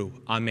v'imru.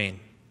 Amen.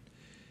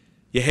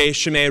 Yehei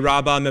shemei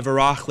rabbah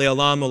mevarach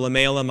le'alam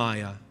u'lamei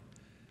alamaya,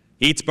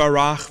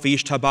 yitbarach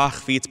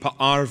v'yishtabach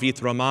v'yitpa'ar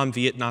v'yitramam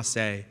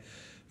v'yitnaseh,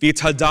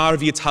 v'yithadar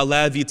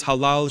v'yithaleh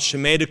v'yithalal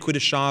shemei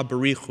dekudesha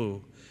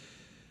barichu,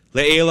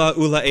 le'ela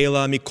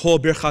ula'ela mikol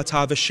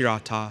birchata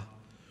v'shirata,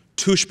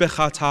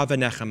 tushbechata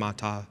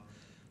v'nechemata,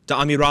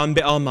 da'amiram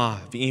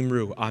be'alma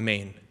v'imru.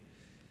 Amen.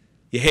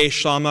 Yehei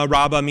shlama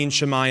rabba min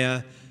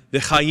shemaya,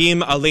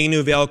 v'chayim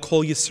aleinu ve'al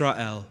kol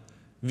Yisrael,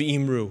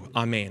 v'imru.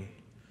 Amen.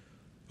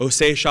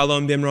 Oseh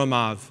shalom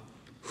bimromav,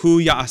 hu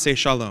ya'aseh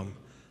shalom,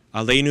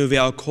 aleinu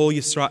ve'al kol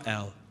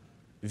Yisrael,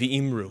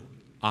 v'imru.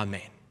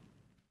 Amen.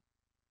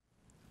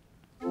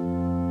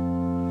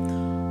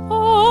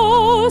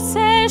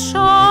 Oseh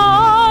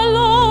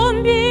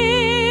shalom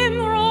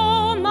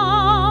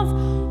bimromav,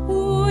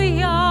 hu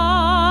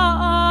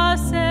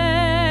ya'aseh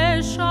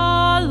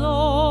shalom,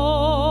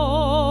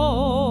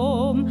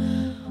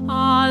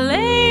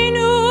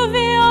 aleinu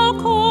ve'al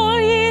kol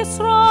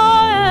Yisrael,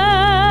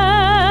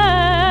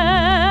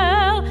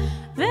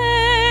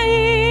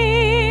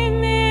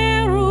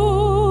 ve'imru.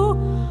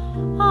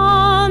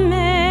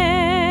 Amen.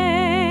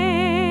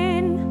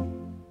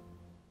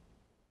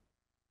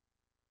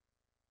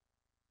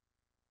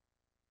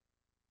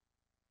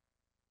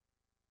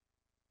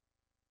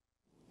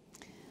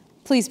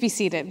 Please be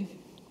seated.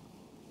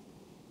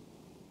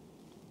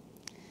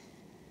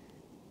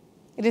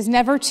 It is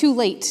never too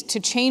late to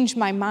change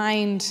my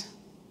mind,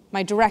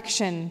 my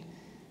direction,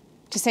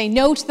 to say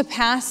no to the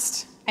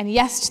past and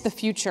yes to the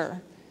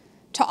future,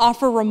 to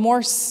offer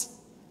remorse,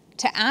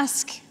 to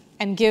ask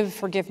and give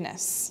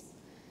forgiveness.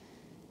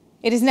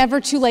 It is never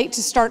too late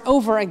to start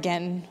over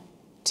again,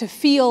 to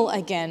feel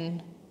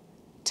again,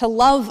 to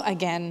love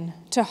again,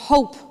 to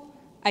hope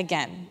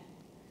again.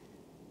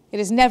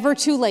 It is never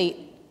too late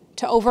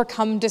to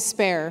overcome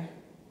despair,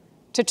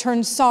 to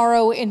turn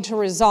sorrow into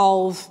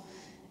resolve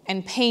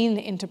and pain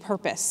into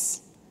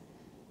purpose.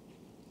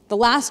 The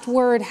last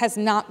word has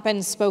not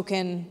been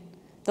spoken.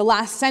 The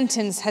last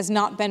sentence has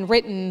not been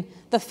written.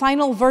 The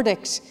final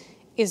verdict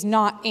is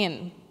not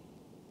in.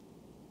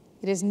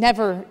 It is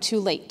never too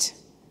late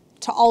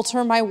to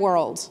alter my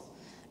world,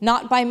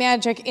 not by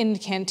magic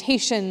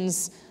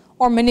incantations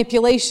or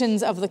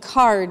manipulations of the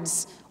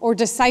cards or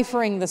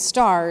deciphering the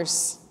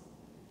stars,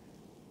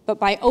 but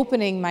by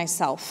opening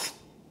myself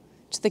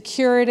to the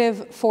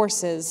curative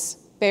forces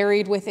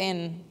buried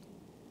within,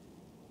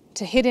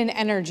 to hidden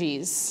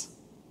energies,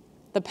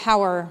 the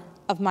power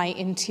of my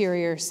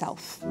interior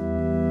self.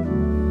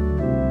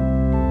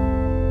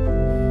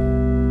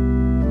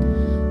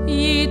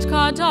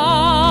 Yitkadal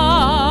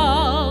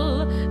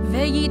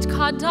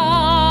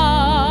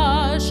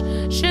ve'yitkadash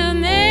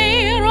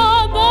shemei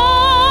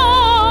rabbah,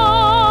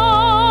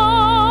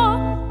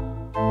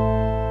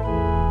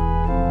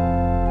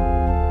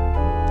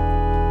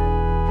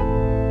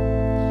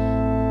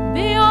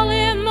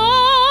 be'alema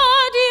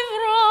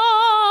divra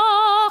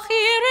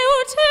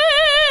chirutei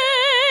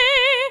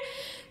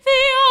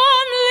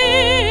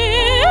v'yamlich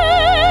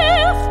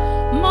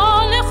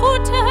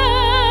malchutei,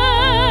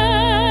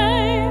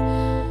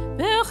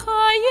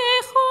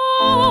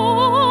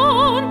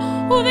 b'chayechon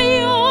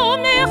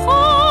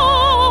uve'yomechon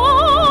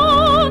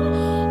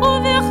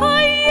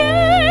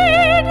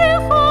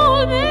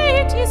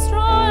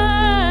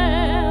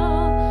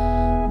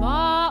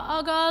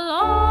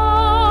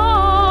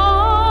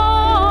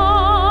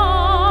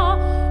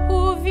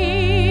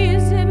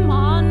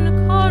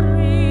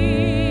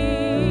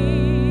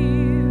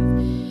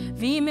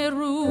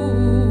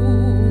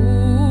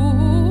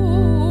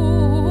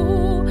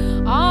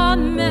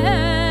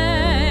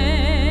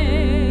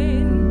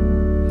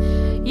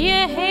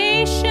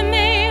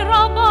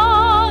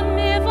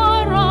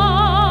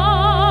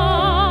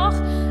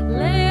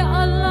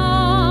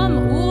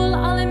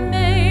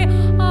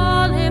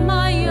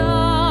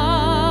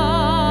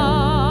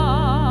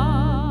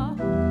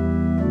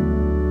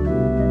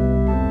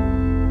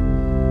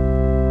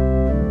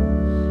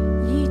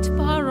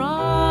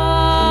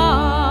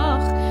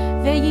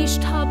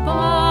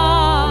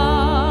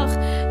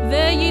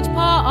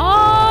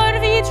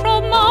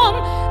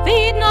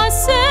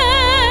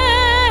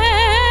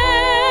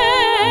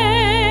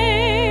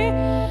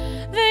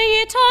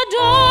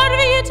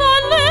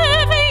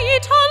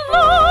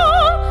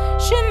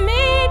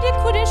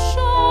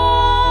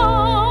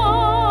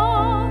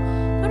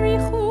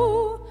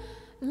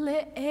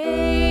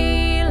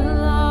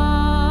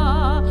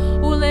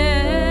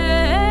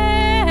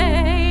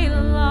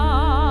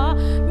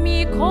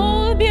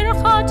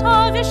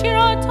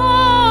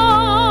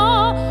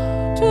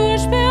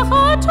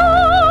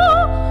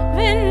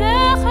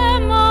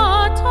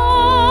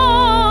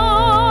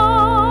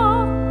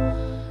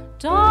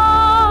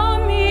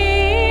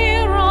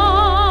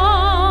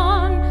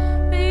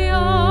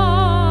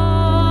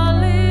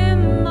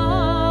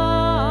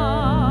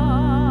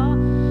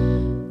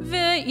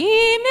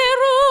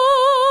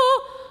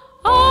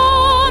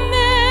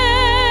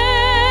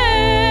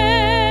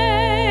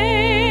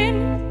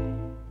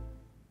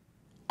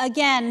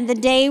Again, the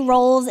day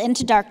rolls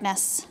into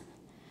darkness.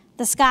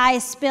 The sky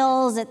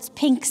spills its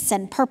pinks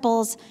and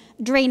purples,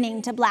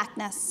 draining to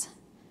blackness.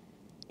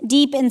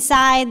 Deep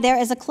inside, there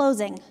is a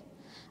closing,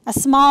 a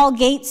small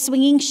gate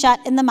swinging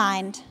shut in the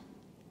mind.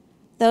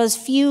 Those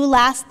few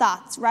last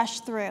thoughts rush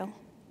through,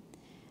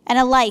 and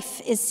a life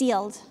is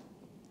sealed.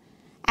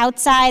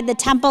 Outside the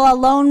temple, a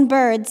lone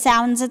bird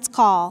sounds its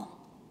call,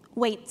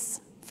 waits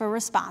for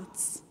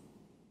response.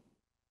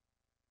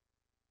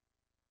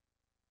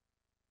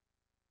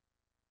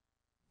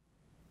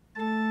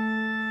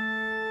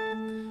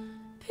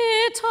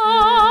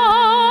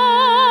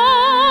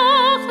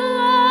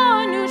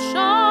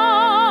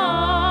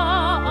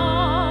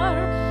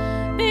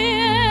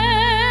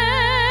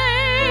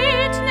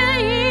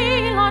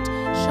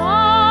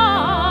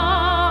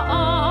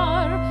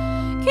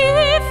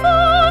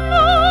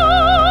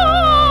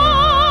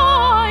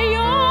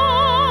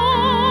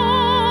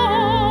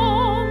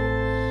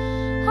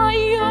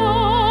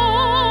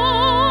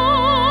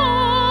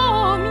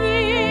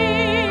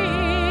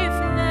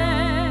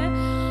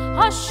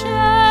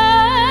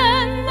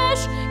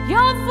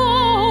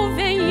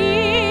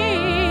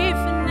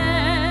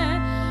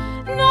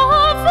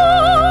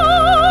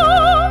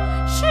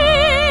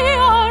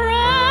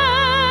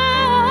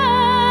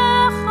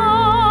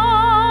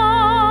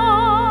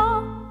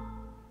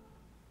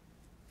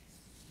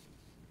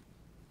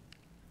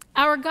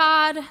 Our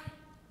God,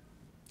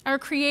 our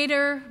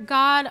Creator,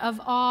 God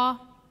of awe,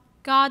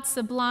 God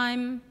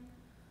sublime,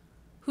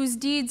 whose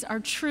deeds are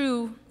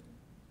true,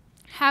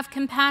 have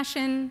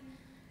compassion,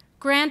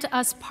 grant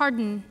us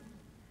pardon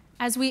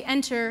as we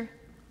enter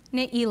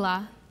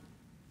Ne'ilah.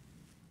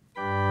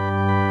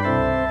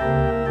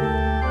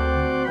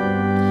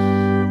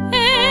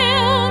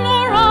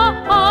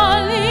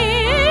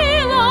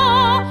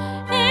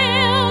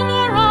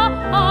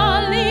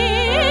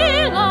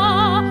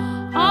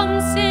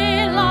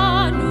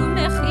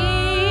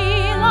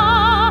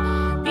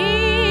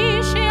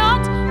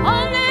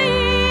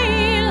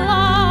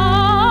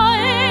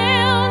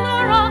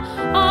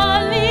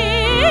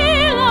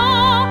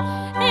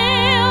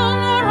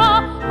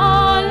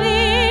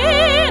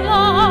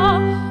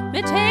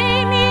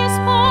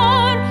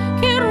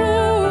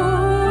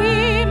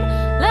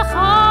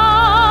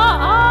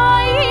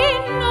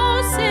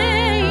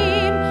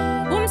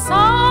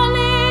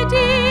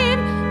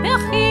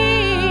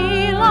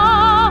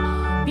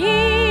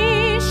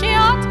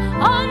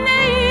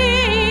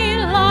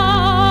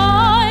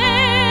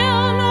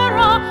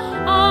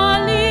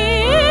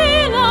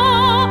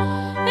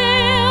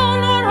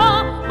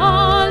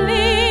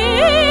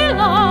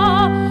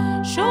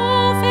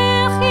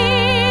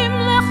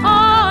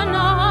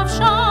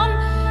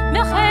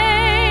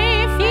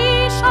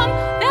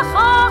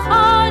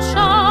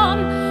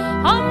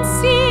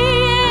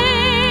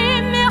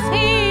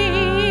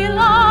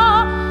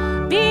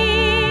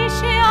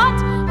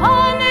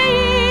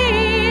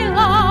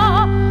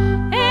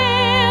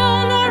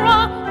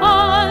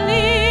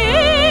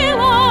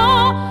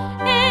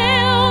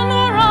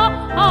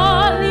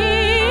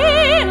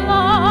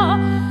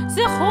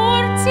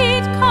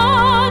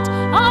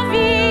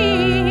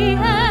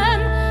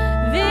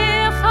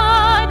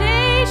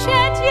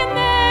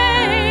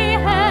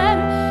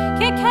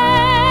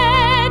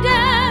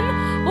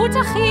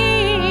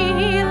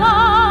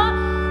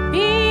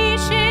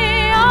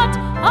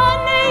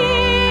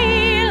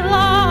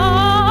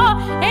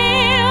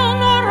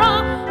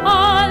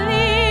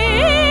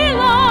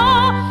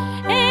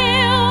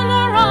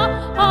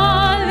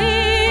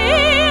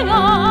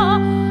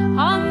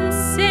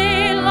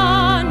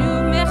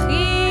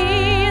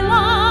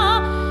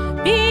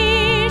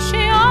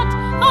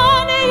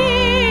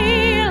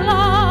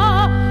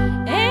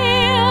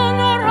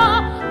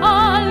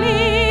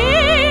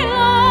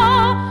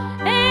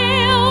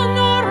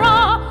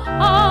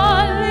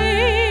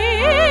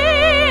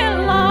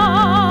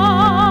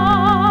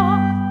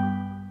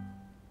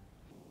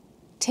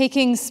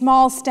 Taking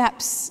small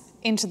steps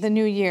into the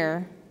new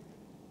year,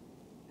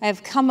 I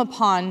have come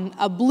upon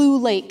a blue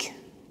lake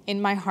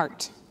in my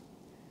heart,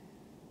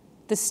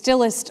 the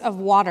stillest of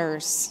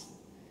waters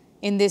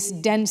in this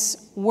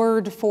dense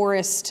word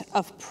forest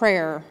of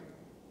prayer.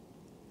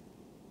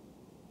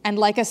 And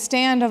like a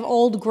stand of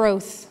old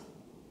growth,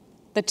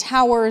 the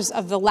towers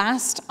of the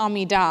last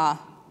Amidah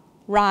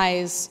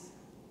rise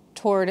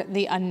toward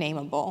the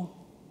unnameable.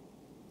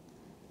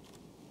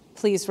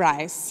 Please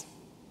rise.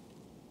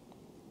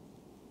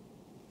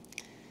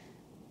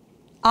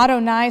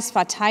 Adonai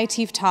sfatai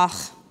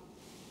tiftach,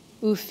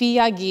 ufi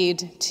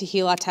yagid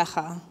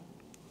tehilatecha.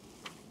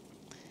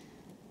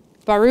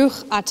 Baruch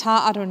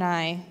atah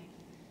Adonai,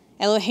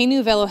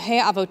 Eloheinu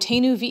ve'Elohei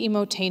avotenu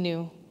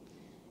v'imotenu,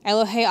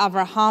 Elohei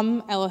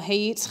Avraham,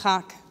 Elohei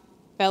Yitzchak,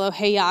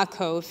 ve'Elohei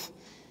Yaakov,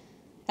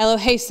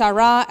 Elohei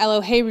Sarah,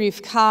 Elohei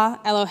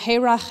Rivka,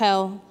 Elohei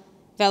Rachel,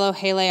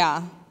 ve'Elohei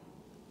Leah.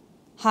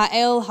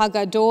 Ha'el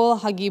hagadol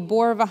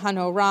hagibor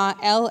v'hanora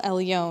el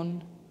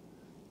elyon.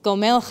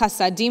 Gomel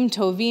chasadim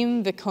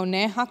tovim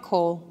v'koneh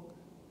hakol.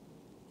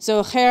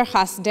 Zocher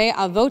chasdei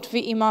avot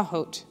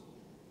v'imahot.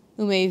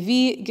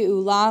 umevi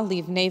geula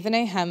livnei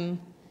v'nehem,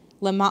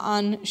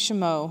 lema'an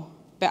shemo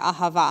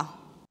be'ahava.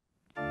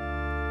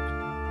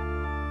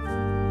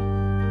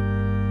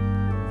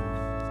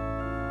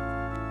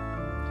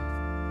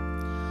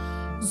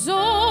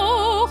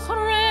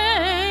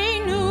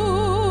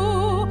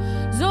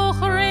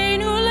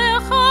 זוכרנו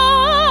לחיים,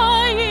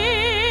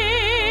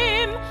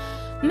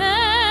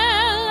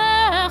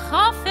 מלך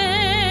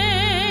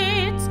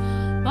חפץ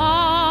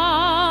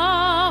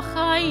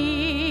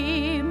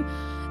בחיים,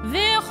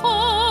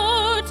 וכותבנו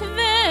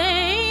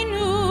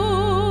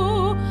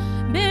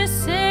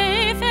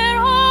בספר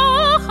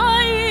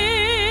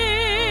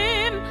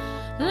החיים,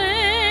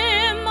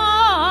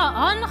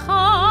 למענך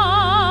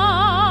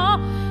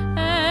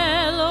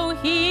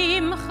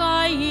אלוהים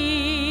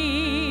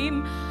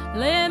חיים,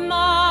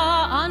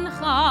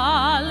 למענך,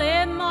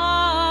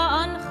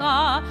 למענך,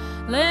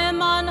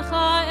 למענך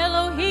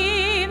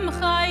אלוהים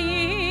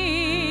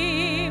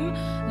חיים,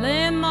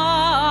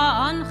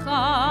 למענך,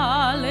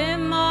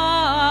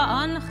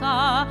 למענך,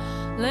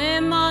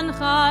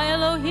 למענך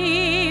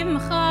אלוהים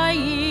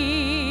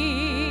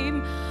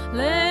חיים,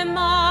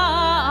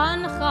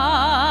 למענך,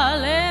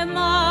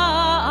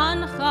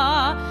 למענך,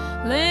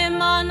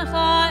 למענך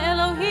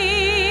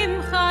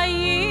אלוהים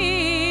חיים,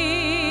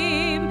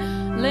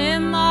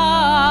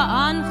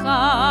 למענך,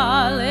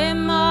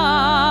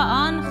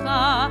 למענך,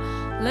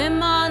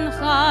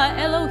 למענך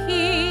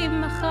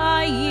אלוהים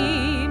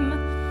חיים.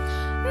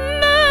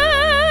 מלך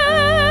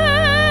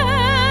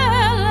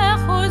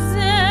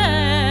עוזר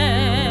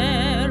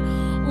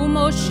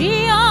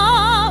ומושיע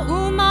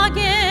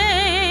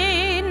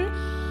ומגן,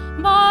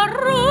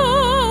 ברוך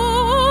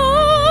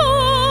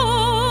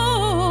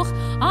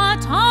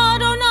אתה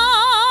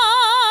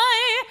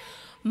אדוני,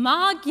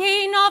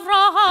 מגן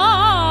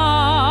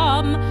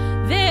אברהם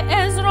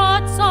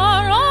ועזרת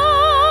שרה.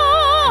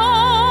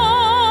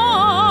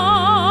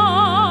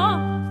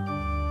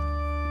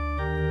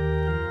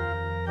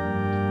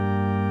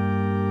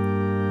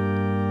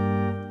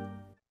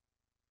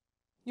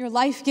 Your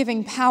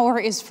life-giving power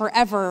is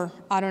forever,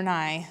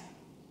 Adonai,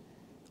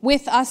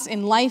 with us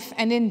in life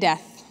and in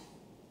death.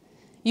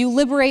 You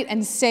liberate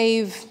and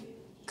save,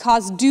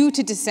 cause dew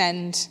to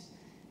descend,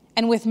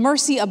 and with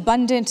mercy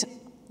abundant,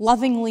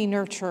 lovingly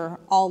nurture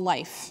all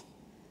life.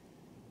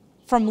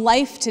 From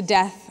life to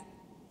death,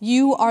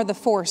 you are the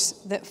force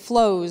that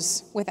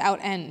flows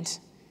without end.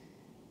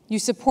 You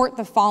support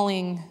the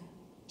falling,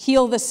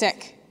 heal the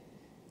sick,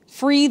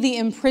 free the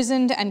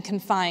imprisoned and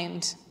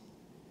confined.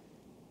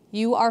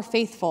 You are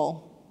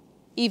faithful,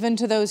 even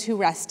to those who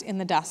rest in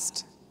the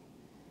dust.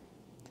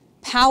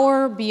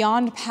 Power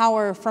beyond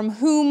power, from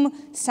whom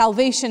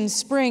salvation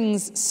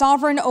springs,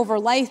 sovereign over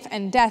life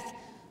and death,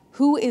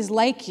 who is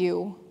like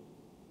you?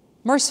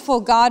 Merciful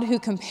God, who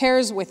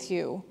compares with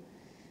you?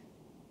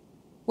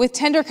 With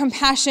tender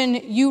compassion,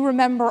 you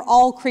remember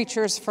all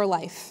creatures for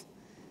life.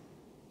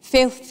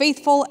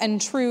 Faithful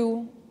and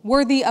true,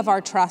 worthy of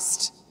our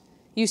trust,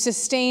 you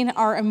sustain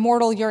our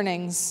immortal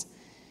yearnings.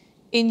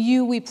 In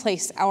you we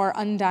place our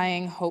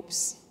undying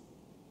hopes.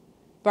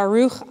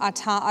 Baruch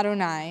atah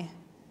Adonai,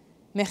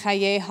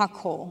 Mechaye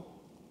Hakol,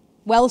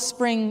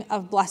 wellspring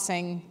of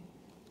blessing,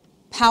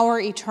 power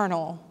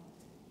eternal,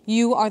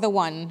 you are the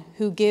one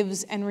who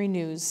gives and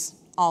renews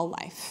all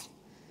life.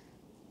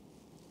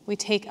 We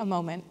take a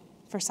moment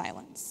for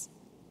silence.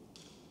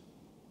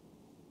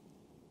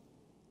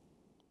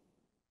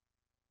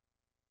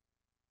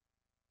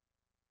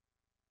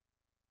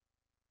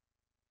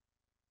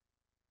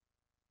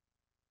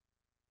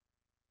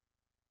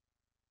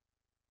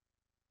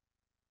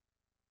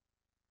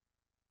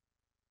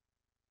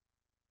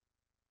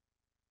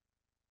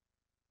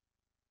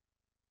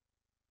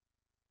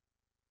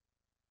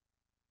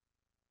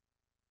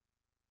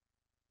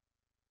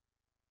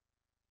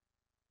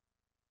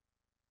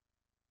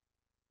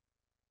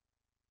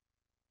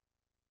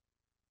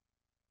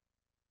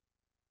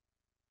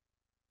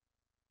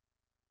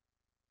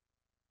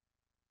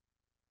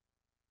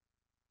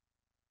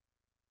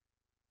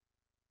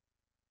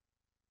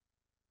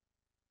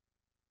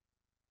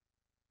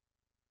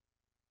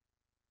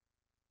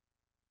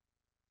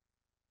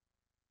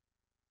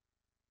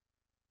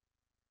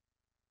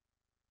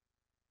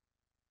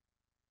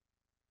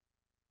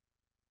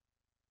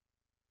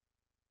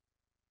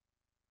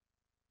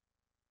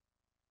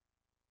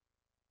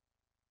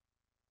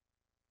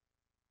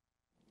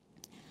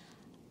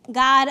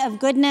 God of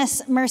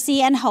goodness,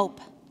 mercy, and hope,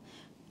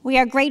 we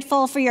are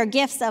grateful for your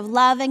gifts of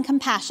love and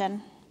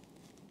compassion.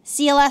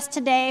 Seal us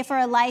today for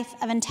a life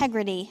of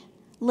integrity,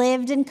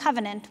 lived in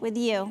covenant with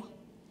you.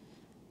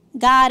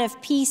 God of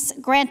peace,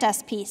 grant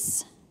us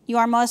peace,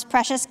 your most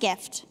precious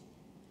gift.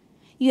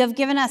 You have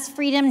given us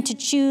freedom to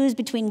choose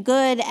between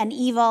good and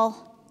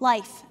evil,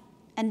 life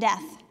and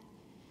death.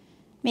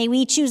 May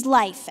we choose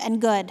life and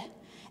good,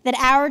 that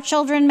our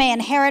children may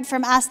inherit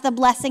from us the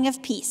blessing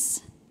of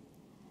peace.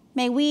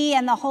 May we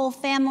and the whole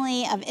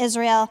family of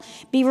Israel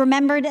be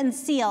remembered and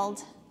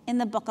sealed in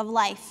the book of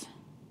life.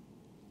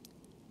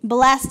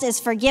 Blessed is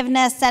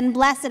forgiveness, and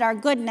blessed are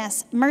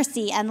goodness,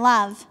 mercy, and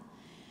love.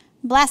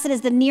 Blessed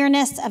is the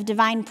nearness of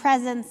divine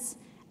presence,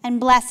 and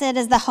blessed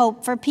is the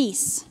hope for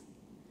peace.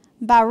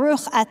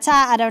 Baruch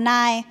atah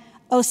Adonai,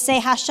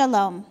 oseh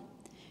hashalom.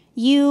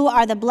 You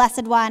are the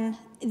blessed one,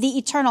 the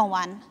eternal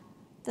one,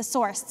 the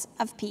source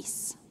of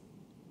peace.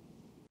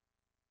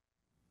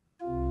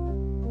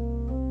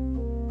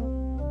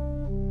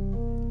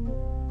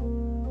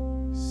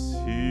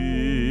 Sim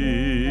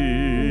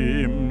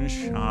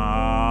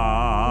shalom,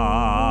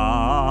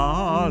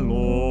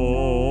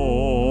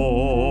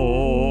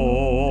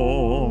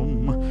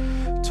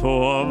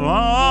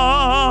 tova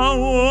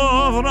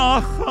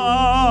uvracha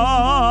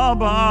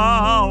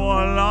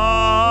ba'olam,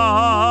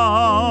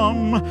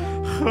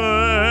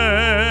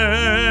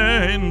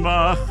 chen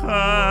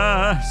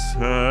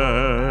v'chesed,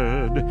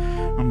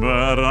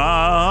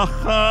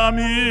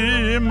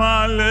 ברחמים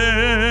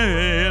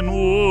עלינו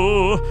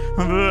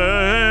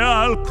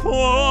ועל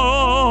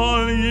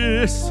כל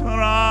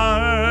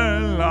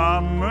ישראל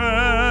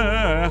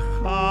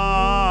עמך.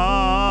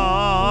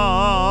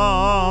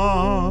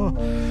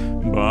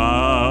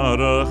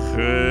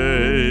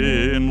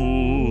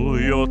 ברכנו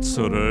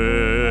יוצרנו,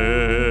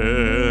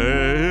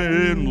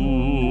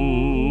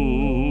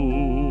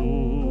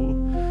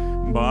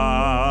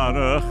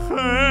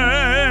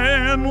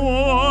 ברכנו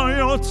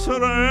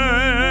יוצרנו,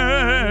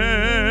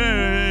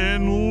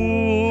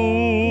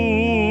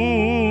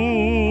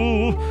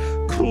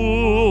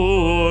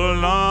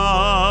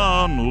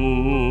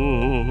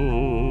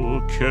 כולנו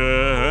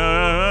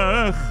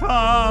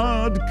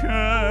כאחד,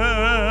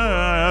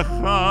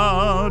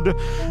 כאחד,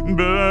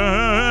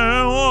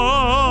 באור,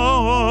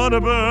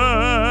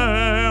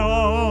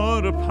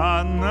 באור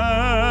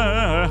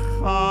פניך.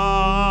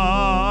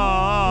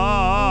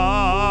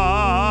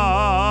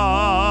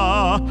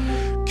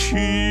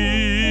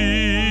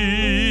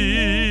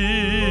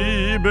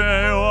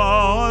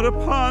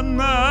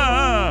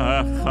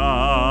 פניך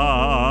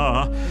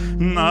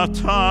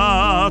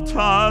נתת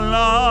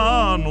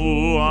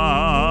לנו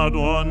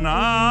אדוני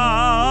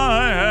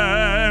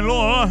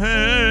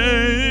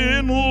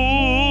אלוהינו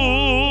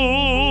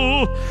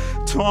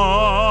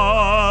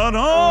תורת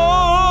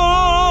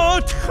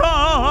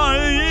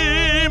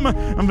חיים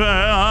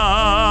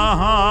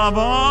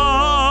ואהבת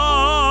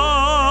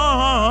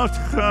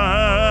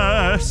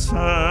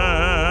חסד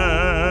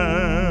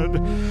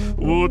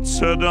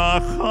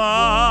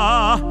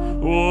וצדקה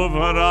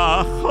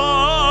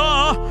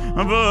וברכה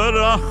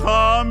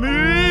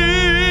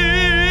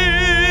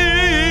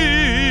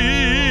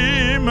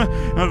ורחמים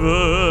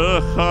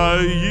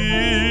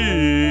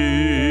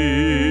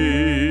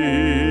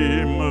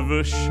וחיים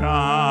ושלום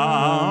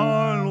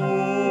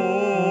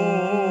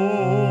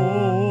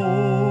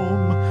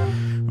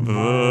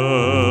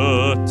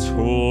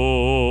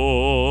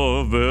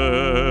וטוב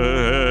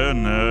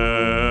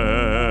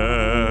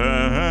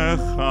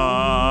עיניך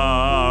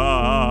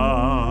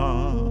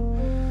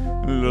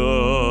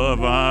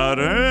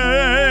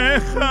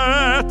לברך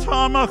את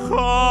עמך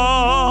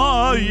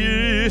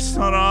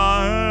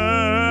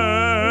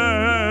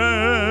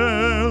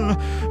ישראל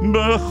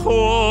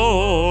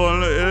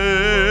בכל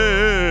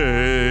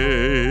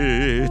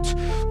עת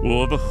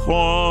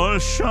ובכל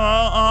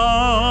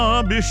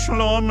שעה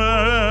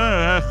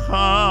בשלומך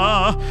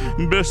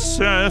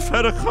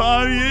בספר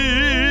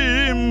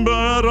חיים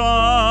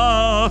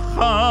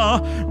ברכה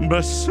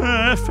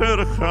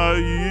בספר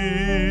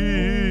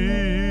חיים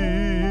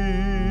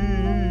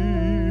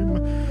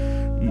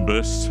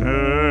בספר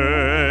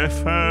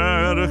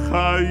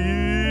חיים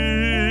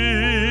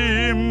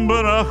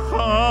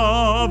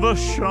ברכה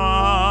ושלום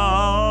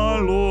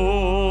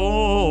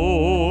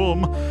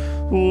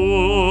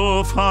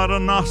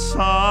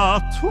ופרנסה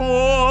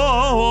טובה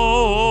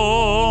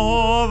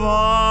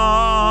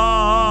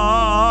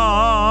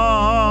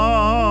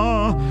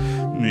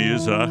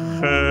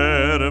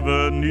נזכר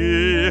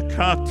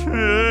ונכתב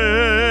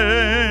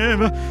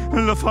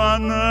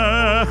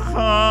לפניך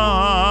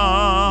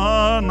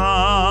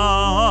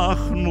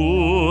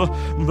אנחנו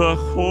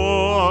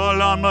וכל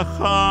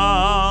עמך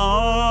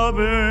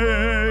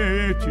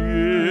בית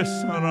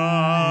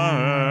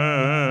ישראל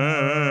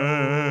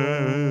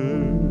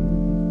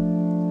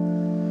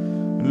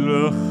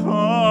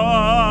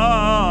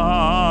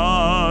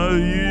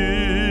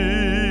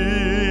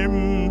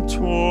לחיים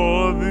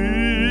טובים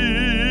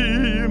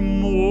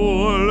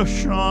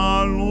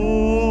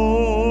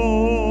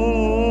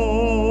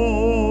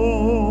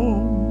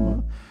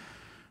ולשלום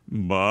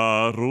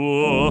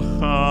ברוך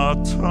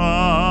אתה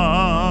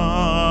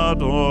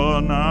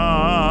אדוני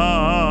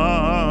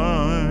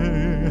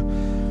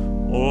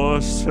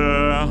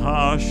עושה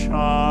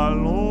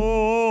השלום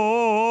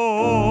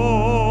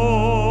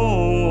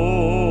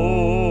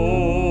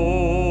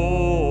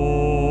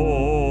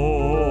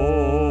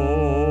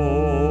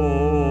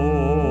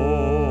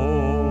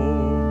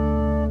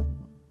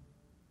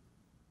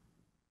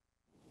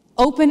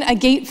Open a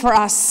gate for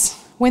us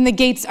when the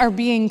gates are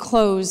being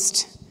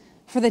closed,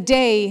 for the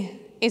day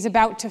is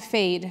about to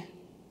fade.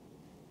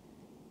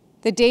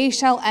 The day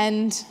shall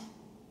end,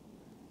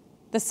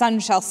 the sun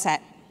shall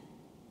set.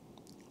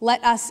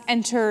 Let us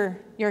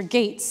enter your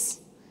gates.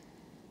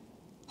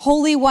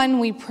 Holy One,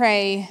 we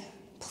pray,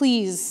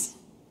 please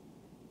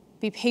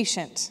be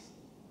patient.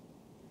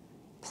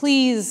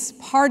 Please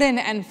pardon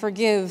and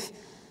forgive.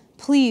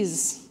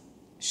 Please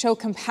show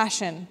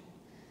compassion.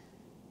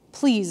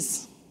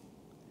 Please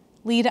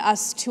lead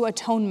us to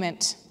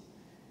atonement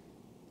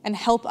and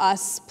help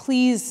us,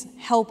 please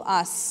help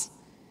us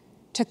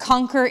to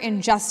conquer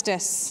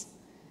injustice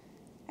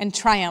and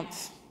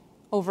triumph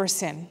over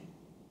sin.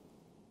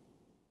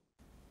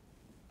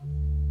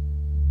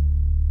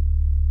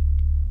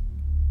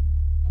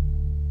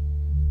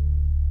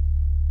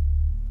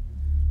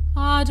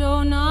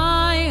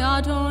 Adonai,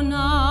 Adonai,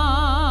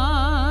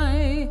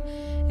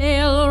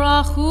 El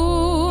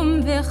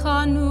Rachum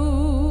V'Chanun,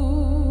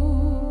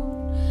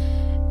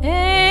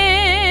 El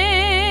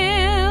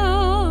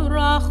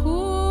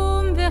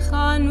Rachum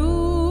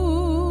V'Chanun,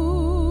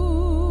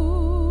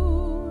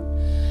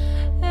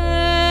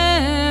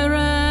 Erech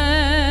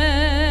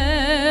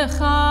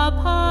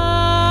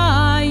Apayim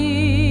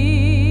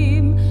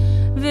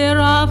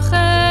V'Rav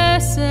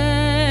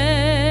Chesed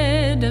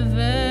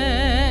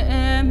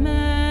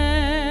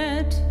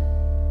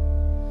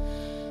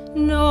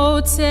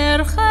Notzer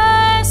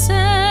chesed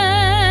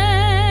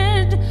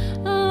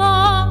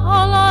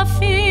la'alafim,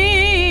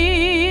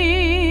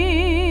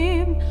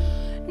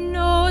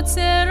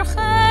 Notzer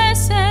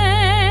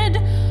chesed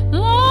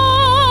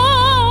la'alafim,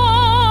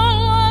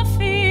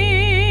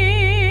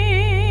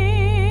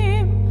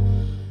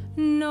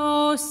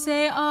 Nose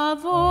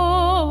avon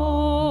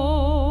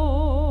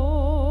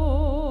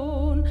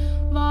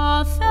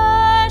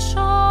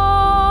va'fesha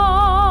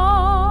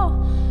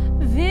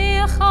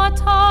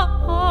v'chata'a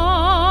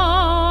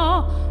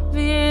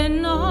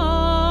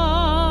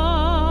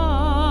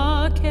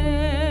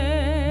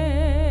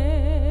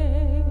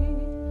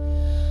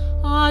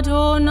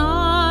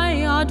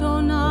Adonai,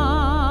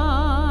 Adonai,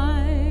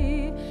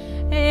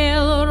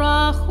 El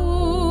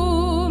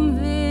Rachum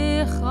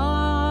V'Chanun.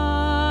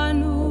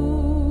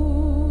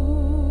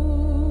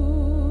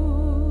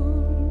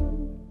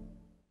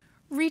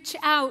 Reach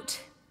out,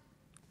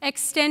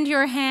 extend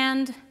your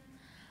hand.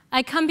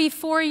 I come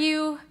before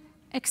you,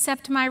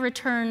 accept my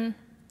return.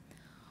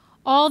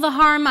 All the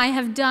harm I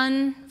have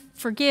done,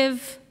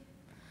 forgive.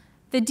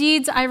 The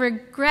deeds I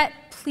regret,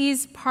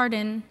 please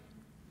pardon.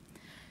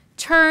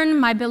 Turn,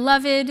 my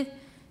beloved,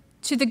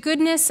 to the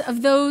goodness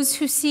of those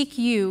who seek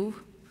you,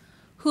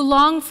 who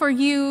long for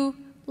you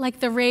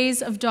like the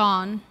rays of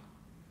dawn.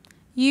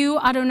 You,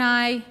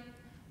 Adonai,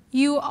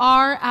 you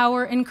are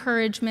our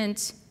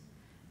encouragement.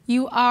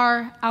 You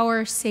are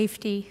our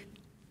safety.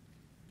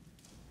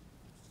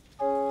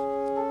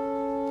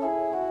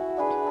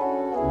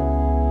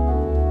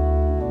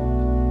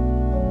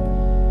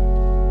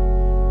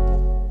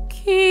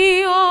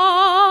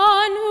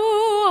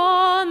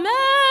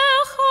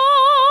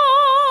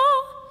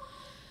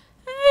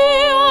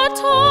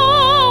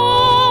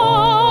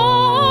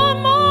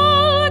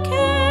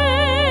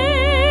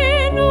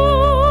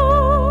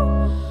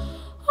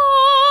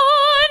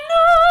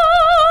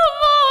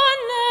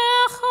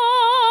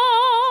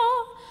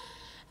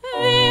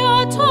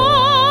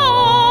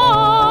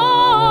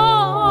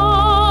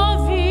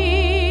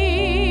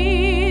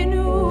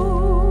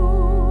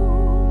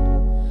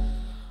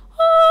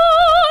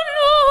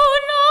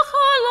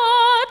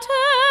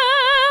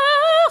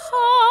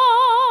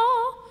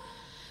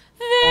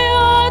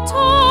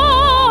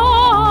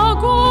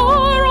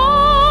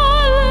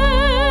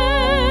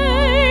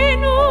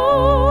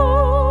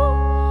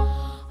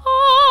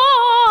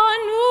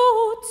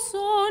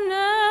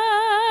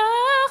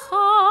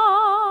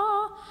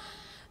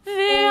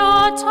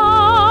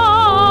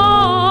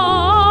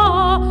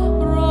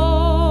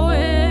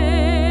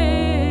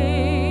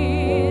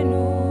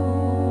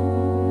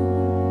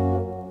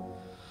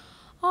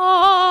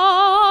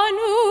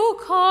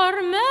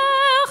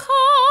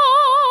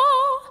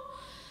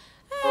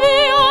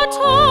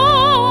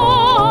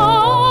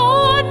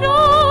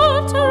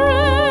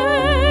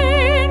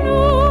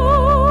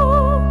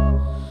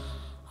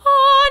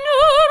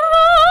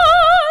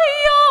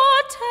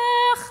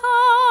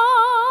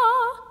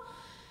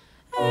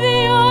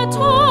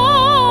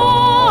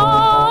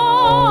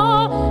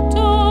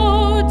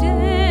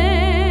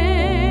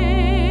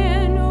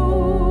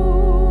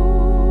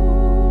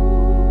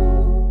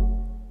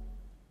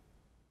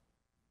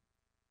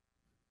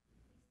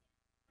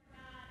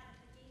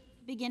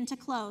 Begin to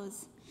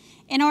close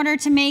in order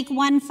to make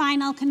one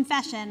final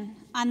confession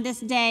on this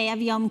day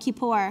of Yom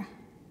Kippur.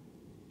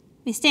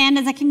 We stand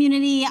as a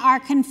community, our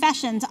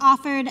confessions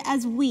offered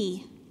as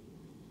we,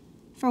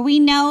 for we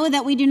know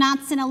that we do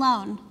not sin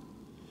alone.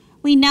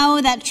 We know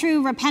that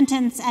true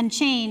repentance and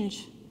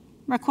change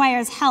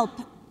requires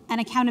help and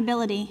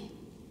accountability.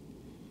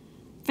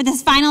 For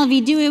this final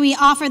vidui, we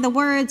offer the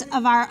words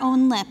of our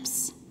own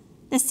lips,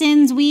 the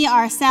sins we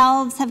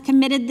ourselves have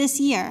committed this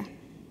year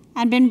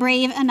and been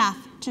brave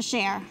enough to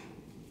share.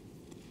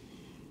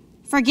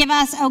 Forgive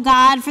us, O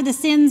God, for the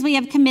sins we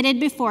have committed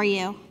before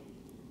you,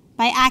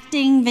 by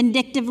acting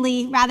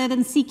vindictively rather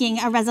than seeking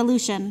a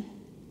resolution,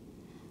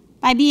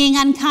 by by being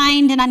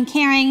unkind and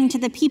uncaring to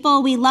the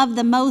people we love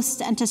the most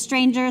and to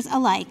strangers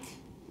alike,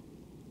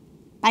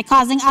 by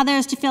causing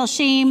others to feel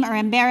shame or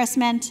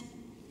embarrassment,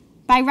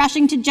 by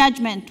rushing to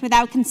judgment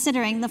without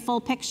considering the full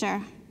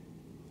picture.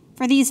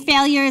 For these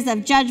failures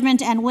of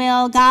judgment and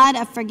will, God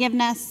of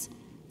forgiveness,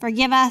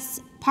 forgive us,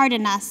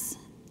 pardon us,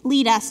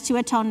 lead us to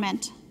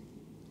atonement.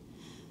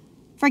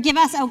 Forgive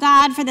us, O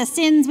God, for the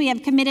sins we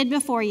have committed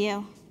before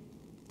you,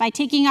 by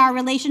taking our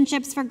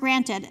relationships for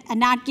granted and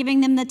not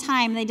giving them the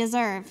time they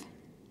deserve,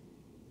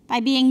 by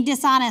being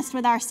dishonest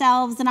with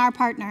ourselves and our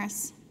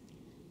partners,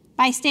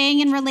 by staying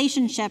in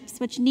relationships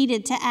which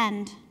needed to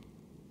end,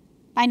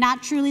 by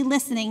not truly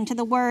listening to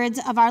the words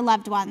of our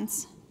loved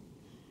ones.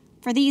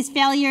 For these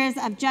failures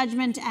of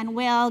judgment and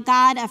will,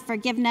 God of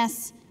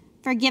forgiveness,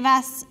 forgive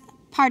us,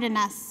 pardon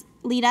us,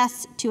 lead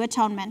us to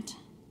atonement.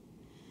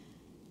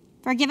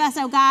 Forgive us,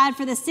 O God,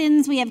 for the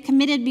sins we have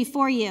committed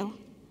before you,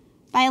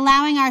 by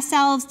allowing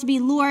ourselves to be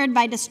lured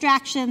by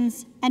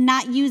distractions and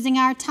not using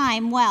our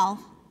time well,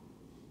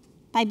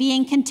 by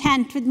being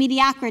content with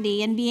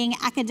mediocrity and being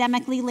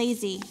academically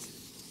lazy,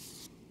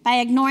 by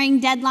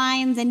ignoring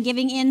deadlines and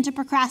giving in to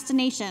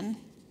procrastination,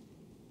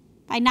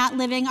 by not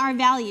living our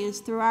values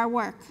through our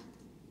work.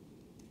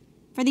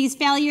 For these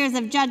failures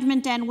of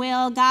judgment and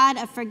will, God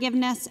of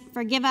forgiveness,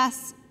 forgive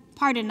us,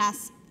 pardon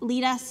us,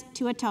 lead us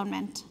to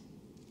atonement.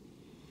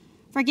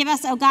 Forgive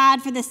us, O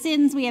God, for the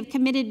sins we have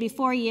committed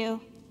before you,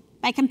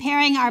 by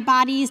comparing our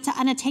bodies to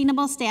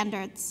unattainable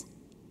standards,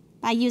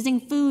 by using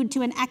food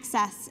to an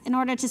excess in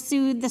order to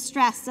soothe the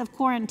stress of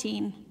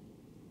quarantine,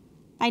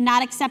 by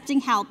not accepting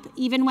help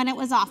even when it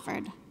was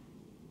offered,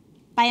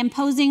 by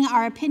imposing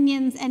our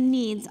opinions and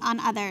needs on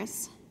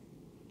others.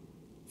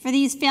 For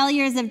these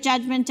failures of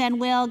judgment and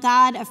will,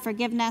 God of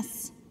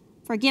forgiveness,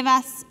 forgive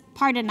us,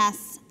 pardon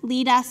us,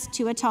 lead us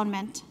to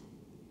atonement.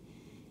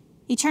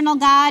 Eternal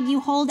God, you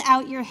hold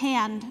out your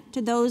hand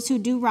to those who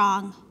do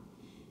wrong.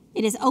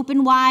 It is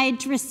open wide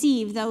to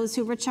receive those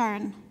who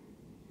return.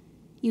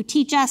 You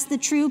teach us the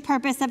true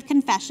purpose of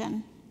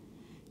confession,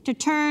 to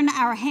turn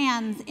our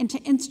hands into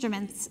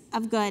instruments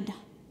of good,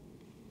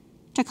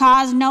 to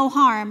cause no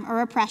harm or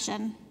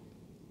oppression.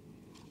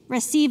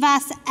 Receive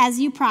us as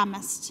you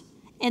promised,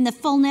 in the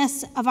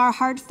fullness of our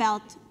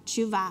heartfelt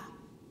tshuva.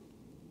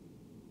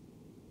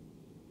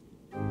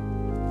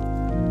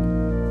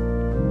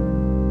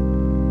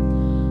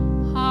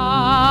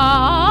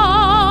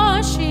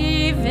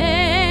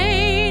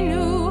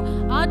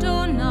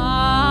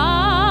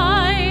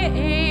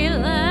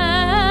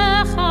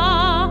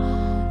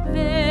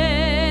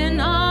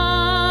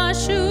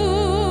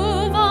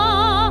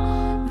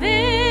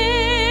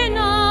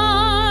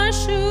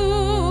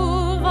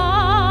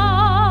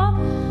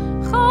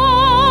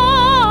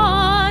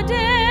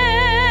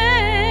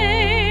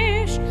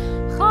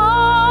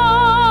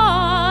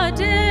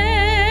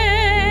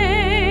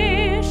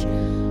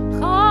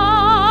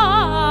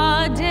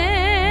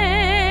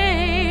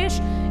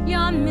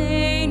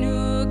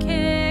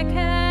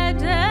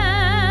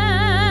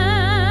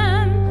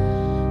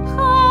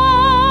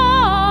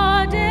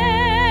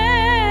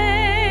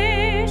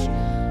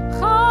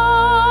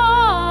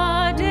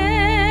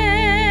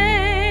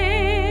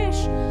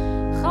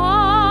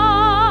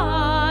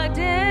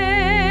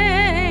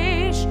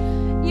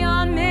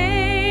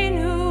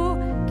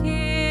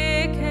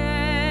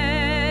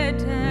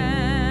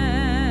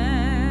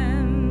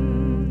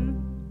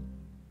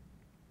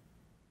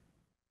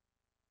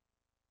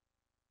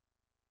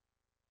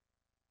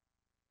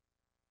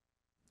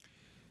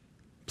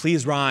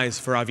 Please rise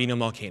for Avinu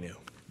Malkeinu.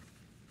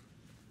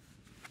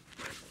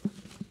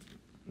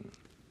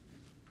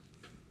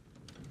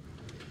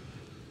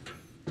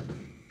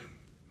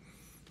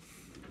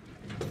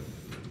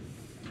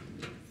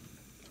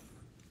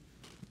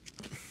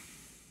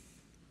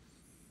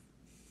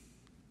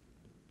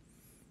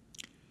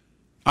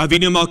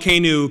 Avinu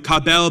Malkeinu,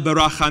 kabel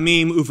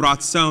berachamim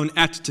uvratzon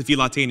et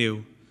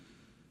tefilatenu.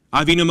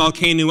 Avinu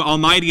Malkeinu,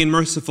 almighty and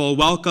merciful,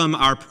 welcome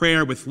our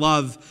prayer with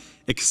love,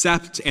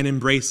 accept and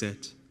embrace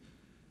it.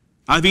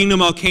 Avinu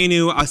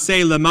Malkeinu,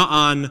 aseh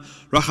lema'an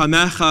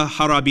rachamecha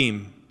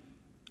harabim.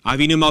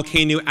 Avinu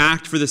Malkeinu,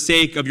 act for the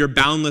sake of your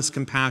boundless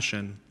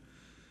compassion.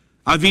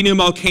 Avinu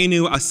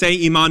Malkeinu,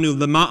 aseh imanu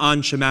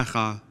lema'an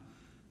shemecha.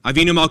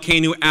 Avinu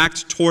Malkeinu,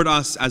 act toward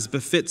us as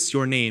befits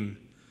your name.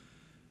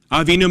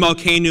 Avinu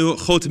Malkeinu,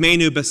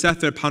 chotmenu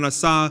besefer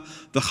panasa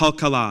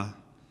v'chalkala.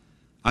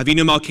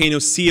 Avinu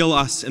Malkeinu, seal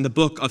us in the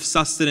book of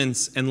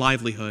sustenance and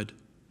livelihood.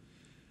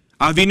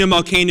 Avinu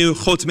Malkeinu,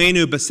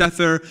 chotmenu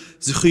besefer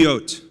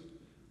zechuyot.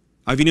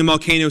 Avinu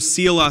Malkeinu,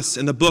 seal us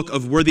in the book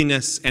of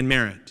worthiness and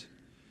merit.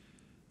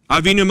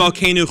 Avinu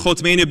Malkeinu,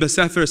 chotmenu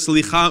besefer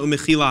selicha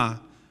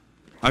umechila.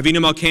 Avinu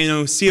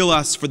Malkeinu, seal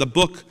us for the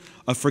book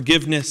of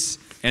forgiveness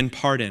and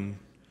pardon.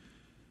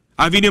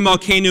 Avinu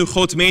Malkeinu,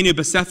 chotmenu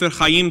besefer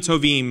chayim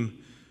tovim.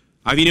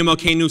 Avinu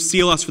Malkeinu,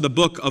 seal us for the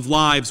book of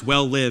lives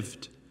well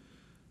lived.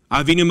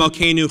 Avinu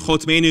Malkeinu,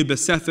 chotmenu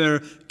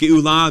besefer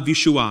geula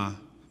vishua.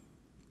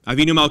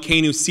 Avinu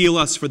Malkeinu, seal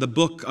us for the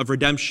book of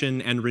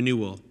redemption and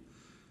renewal.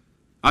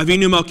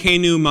 Avinu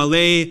Malkeinu,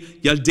 malei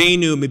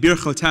yaldeinu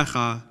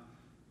mibirchotecha.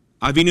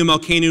 Avinu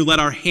Malkeinu, let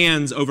our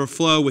hands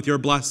overflow with your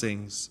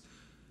blessings.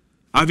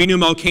 Avinu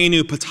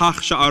Malkeinu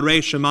patach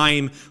sha'arei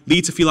shamayim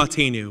li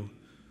tefilatenu.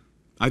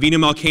 Avinu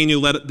Malkeinu,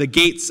 let the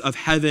gates of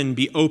heaven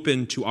be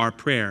open to our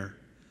prayer.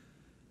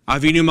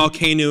 Avinu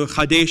Malkeinu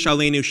chadesh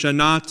aleinu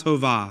shana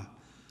tova.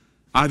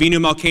 Avinu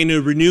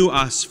Malkeinu, renew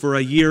us for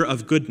a year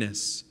of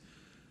goodness.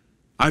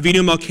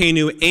 Avinu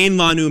Malkeinu ein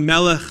lanu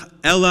melech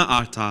ela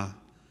ata.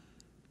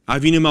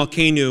 Avinu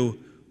Malkeinu,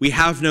 we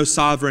have no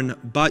sovereign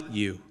but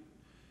you.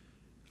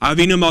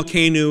 Avinu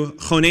Malkeinu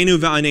chonenu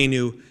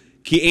va'anenu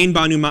ki ein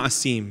banu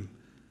ma'asim.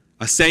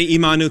 Asei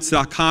imanu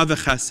tzedakah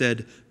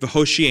v'chesed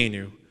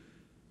v'hoshienu.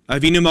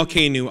 Avinu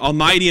Malkeinu,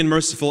 almighty and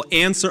merciful,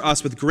 answer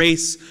us with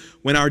grace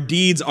when our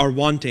deeds are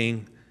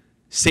wanting.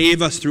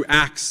 Save us through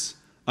acts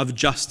of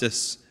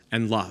justice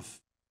and love.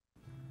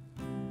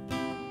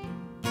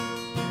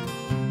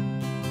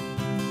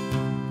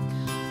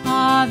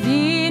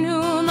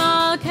 Avinu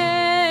Malkeinu,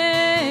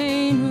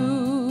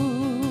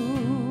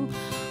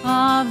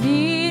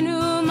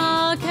 Avinu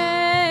Malkeinu,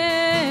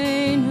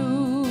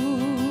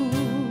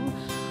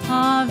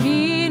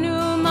 Avinu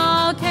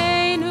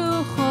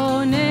Malkeinu,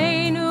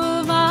 Choneinu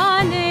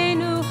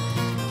Vanenu,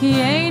 Ki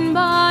ein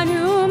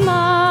banu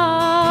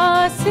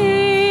masim,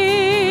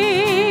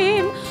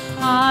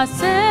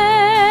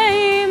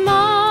 Asei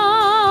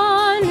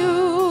imanu,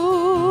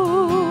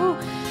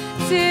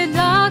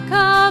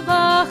 Tzedaka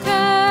v'chesed,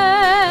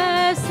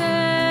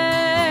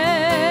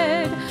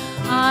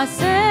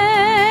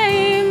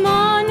 Asei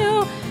imanu,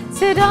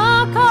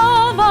 Tzedaka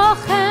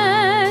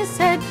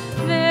v'chesed,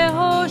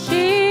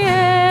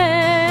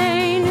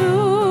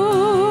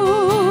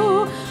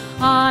 v'hoshienu,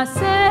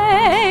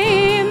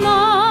 Asei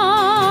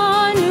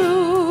imanu,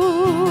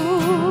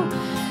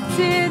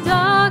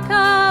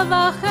 Tzedaka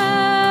v'chesed,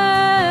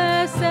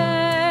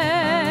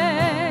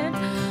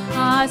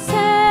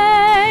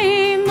 Asei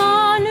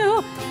imanu,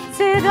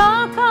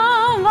 Tzedaka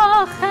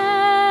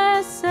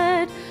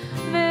v'chesed,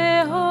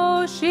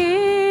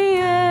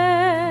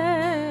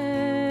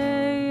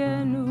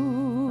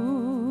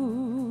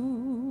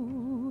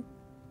 v'hoshienu.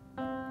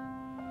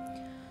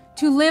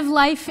 To live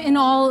life in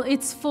all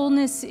its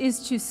fullness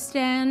is to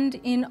stand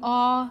in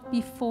awe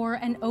before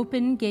an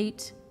open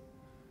gate,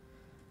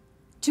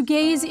 to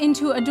gaze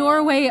into a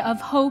doorway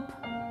of hope,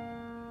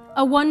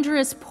 a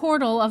wondrous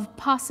portal of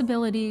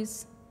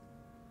possibilities.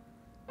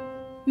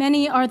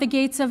 Many are the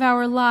gates of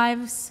our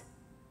lives.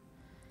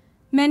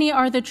 Many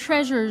are the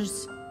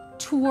treasures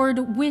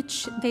toward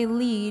which they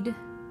lead.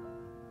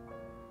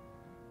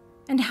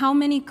 And how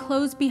many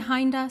close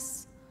behind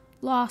us,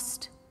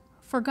 lost,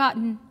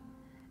 forgotten,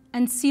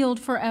 and sealed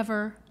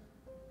forever?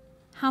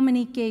 How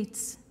many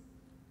gates?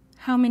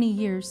 How many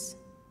years?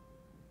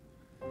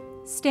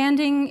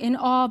 Standing in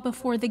awe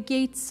before the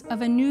gates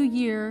of a new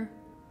year,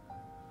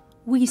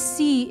 we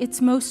see its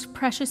most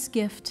precious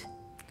gift,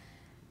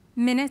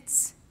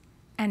 minutes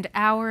and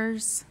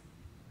hours,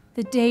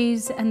 the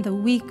days and the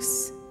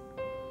weeks,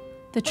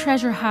 the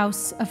treasure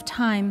house of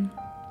time.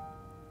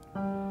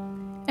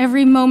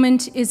 Every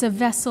moment is a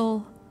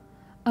vessel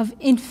of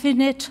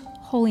infinite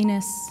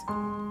holiness.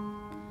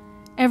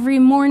 Every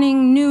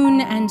morning, noon,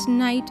 and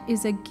night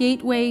is a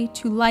gateway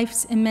to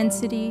life's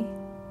immensity.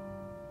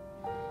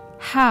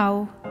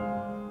 How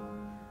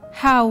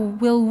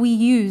will we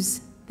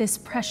use this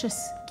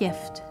precious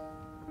gift?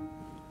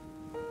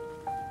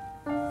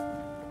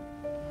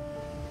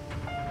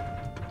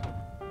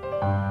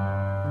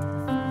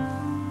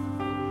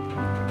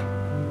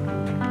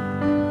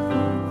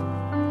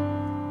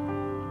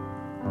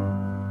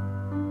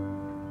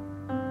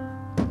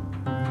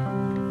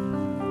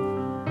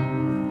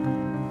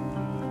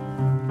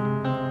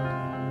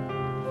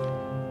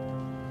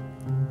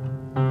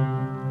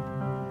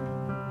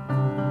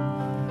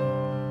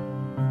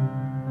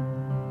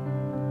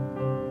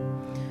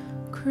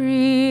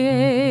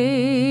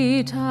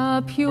 Create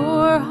a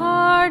pure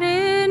heart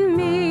in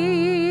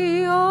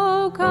me,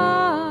 O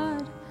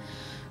God.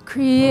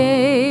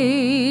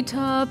 Create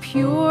a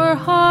pure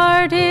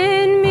heart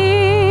in me.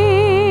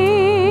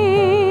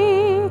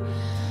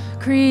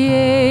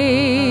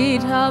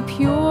 Create a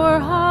pure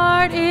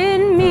heart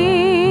in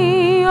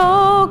me,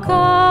 O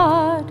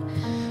God.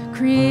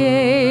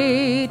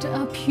 Create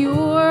a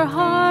pure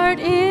heart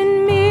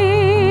in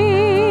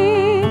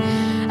me,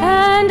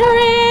 and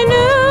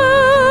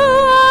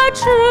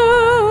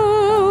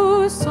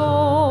true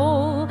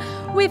soul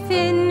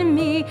within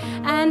me,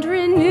 and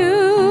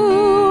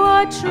renew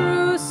a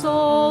true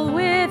soul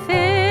within,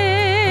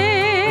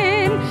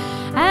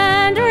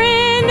 and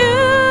renew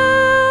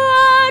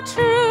a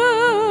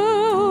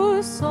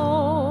true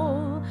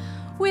soul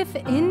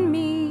within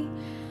me,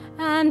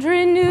 and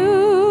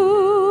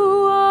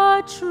renew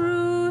a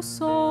true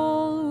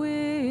soul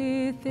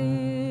within.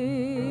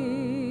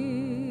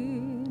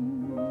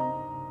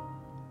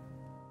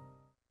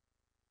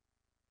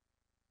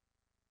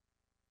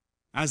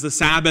 As the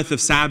Sabbath of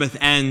Sabbath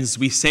ends,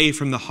 we say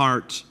from the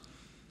heart,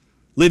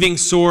 living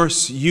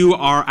source, you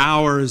are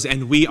ours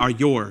and we are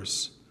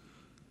yours.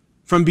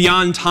 From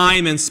beyond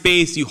time and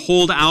space, you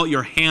hold out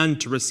your hand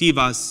to receive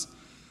us.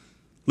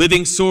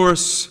 Living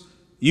source,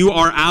 you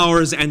are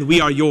ours and we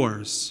are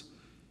yours.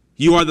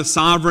 You are the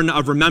sovereign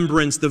of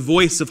remembrance, the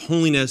voice of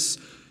holiness.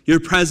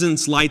 Your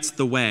presence lights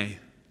the way.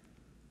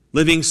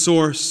 Living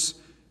source,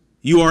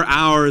 you are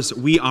ours,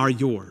 we are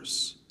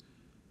yours.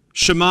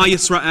 Shema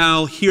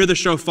Yisrael, hear the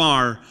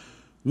shofar,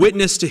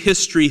 witness to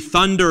history,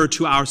 thunder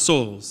to our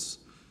souls.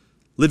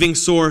 Living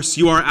source,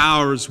 you are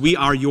ours, we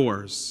are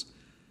yours.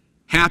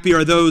 Happy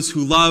are those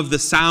who love the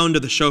sound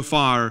of the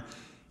shofar,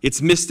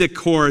 its mystic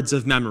chords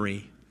of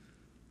memory.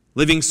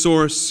 Living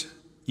source,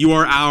 you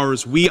are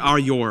ours, we are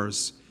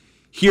yours.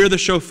 Hear the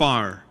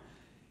shofar.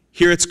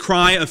 Hear its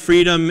cry of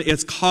freedom,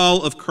 its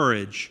call of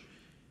courage.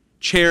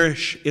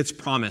 Cherish its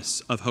promise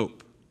of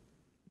hope.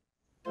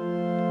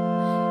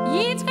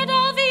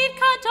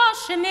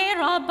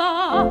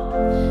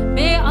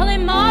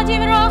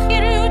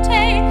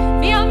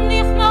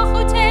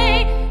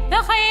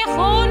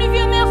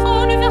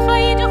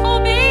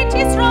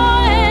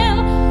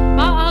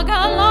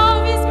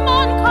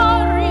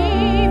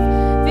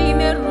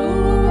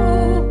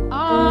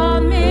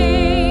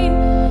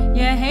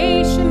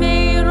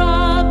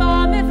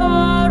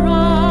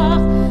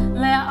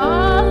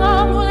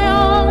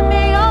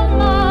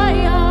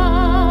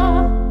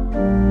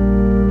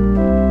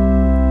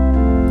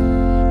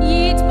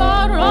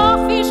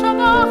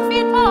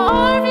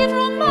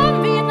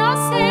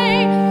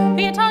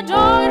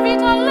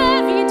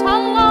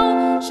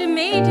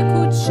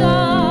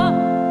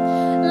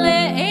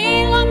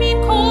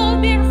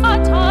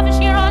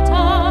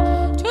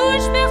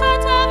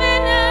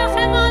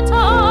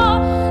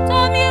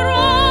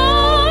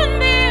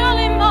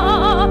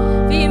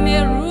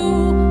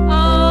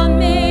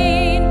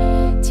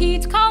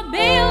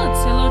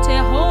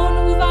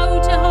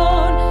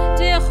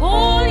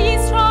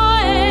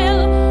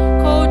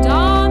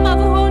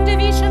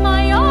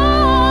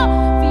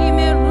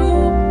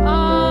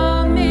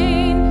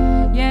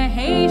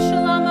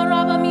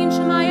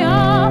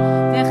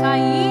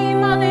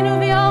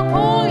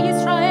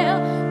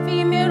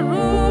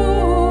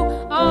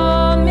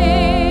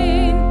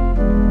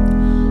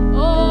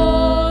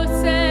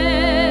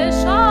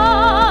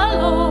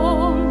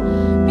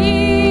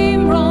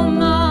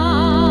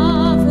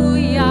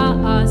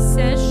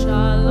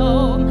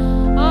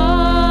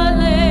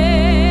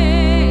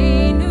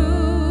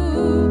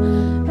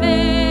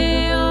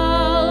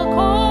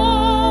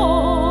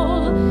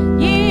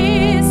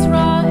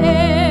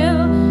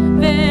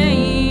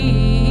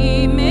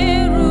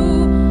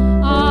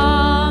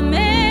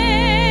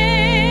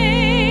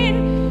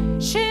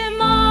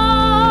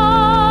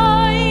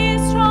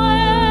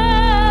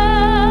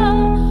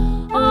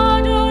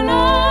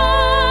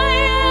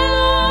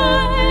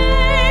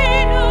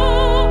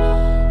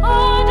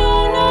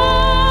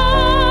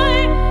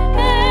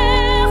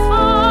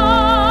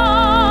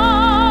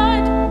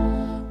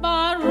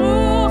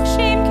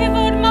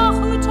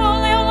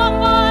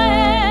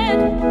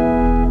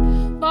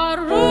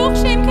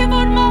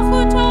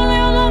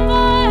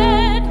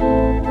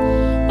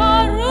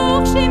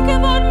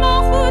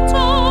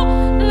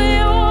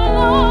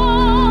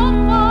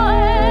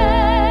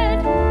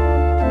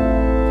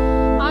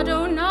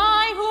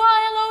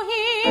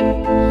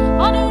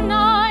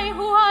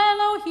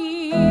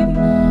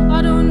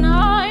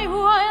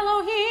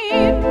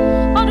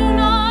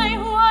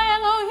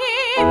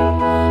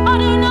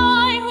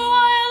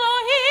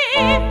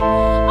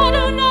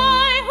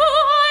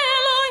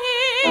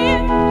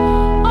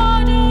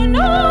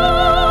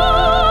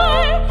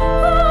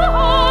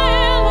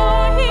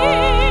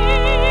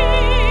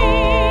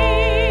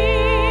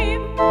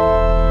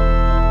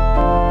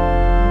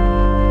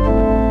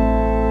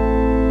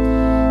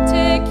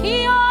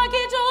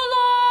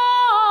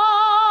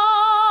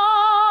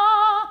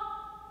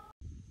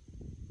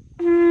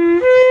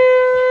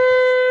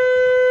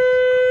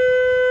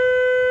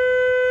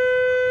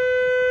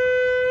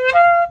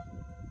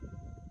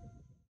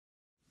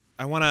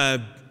 I want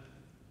to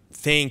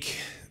thank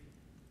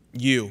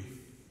you.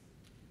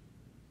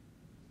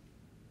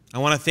 I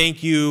want to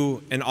thank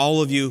you and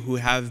all of you who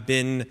have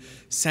been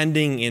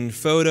sending in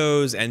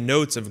photos and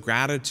notes of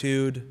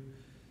gratitude.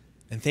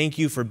 And thank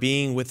you for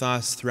being with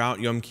us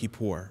throughout Yom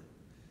Kippur.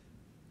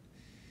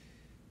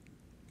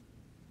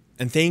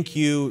 And thank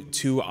you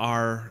to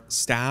our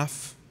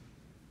staff,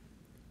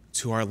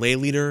 to our lay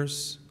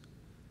leaders,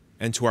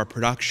 and to our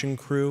production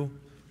crew.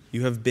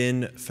 You have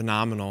been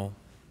phenomenal.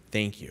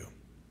 Thank you.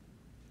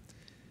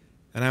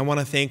 And I want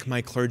to thank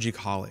my clergy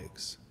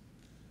colleagues,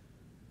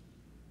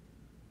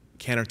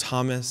 Cantor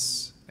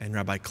Thomas and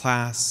Rabbi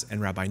Klass and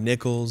Rabbi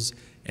Nichols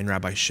and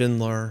Rabbi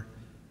Schindler.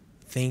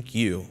 Thank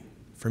you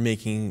for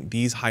making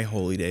these High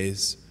Holy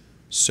Days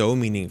so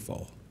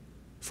meaningful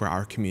for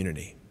our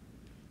community.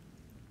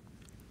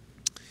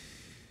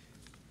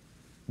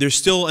 There's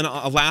still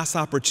a last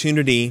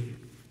opportunity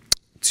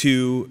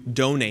to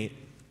donate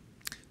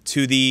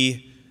to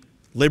the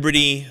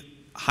Liberty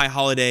High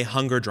Holiday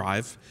Hunger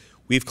Drive.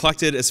 We've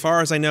collected, as far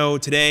as I know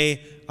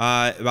today,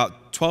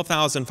 about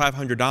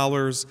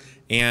 $12,500,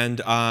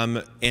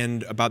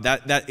 and about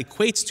that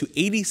equates to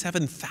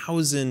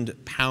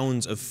 87,000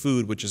 pounds of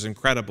food, which is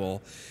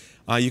incredible.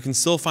 You can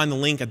still find the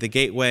link at the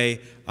gateway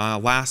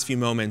last few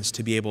moments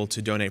to be able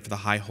to donate for the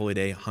High Holy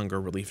Day Hunger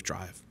Relief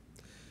Drive.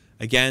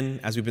 Again,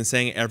 as we've been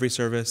saying at every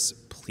service,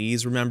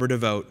 please remember to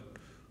vote.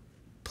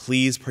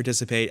 Please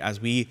participate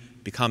as we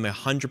become a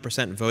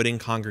 100% voting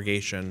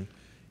congregation.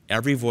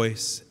 Every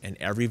voice and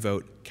every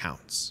vote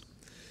counts.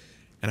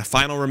 And a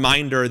final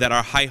reminder that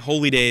our High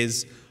Holy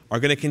Days are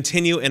going to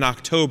continue in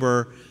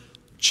October.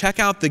 Check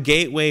out the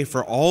gateway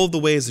for all of the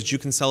ways that you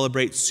can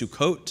celebrate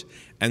Sukkot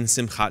and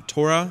Simchat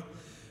Torah.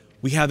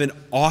 We have an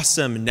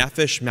awesome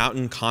Nefesh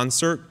Mountain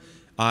concert,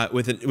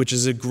 which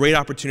is a great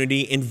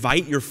opportunity.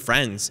 Invite your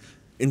friends.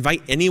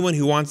 Invite anyone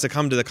who wants to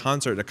come to the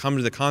concert to come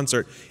to the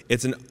concert.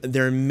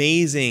 They're an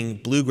amazing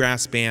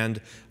bluegrass band,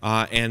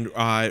 and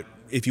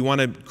if you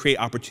want to create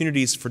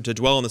opportunities to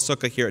dwell in the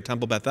sukkah here at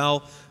Temple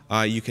Bethel,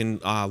 you can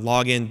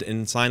log in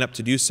and sign up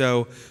to do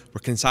so.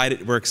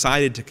 We're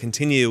excited to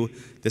continue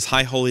this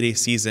High Holy Day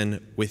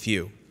season with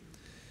you.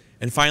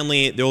 And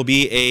finally, there will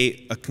be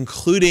a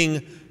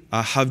concluding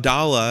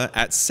Havdalah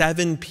at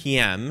 7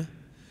 p.m.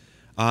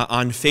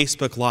 On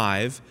Facebook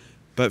Live.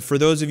 But for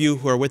those of you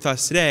who are with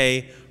us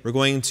today, we're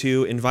going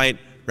to invite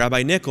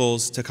Rabbi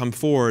Nichols to come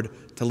forward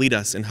to lead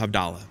us in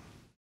Havdalah.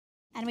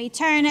 And we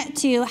turn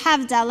to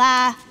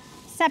Havdalah,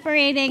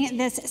 separating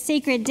this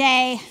sacred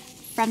day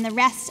from the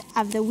rest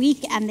of the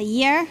week and the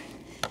year.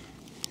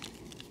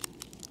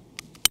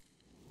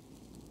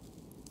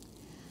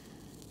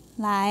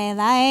 Lai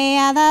lai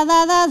ya da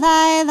da da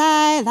lai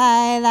lai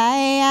lai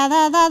lai ya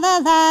da da da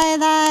lai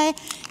lai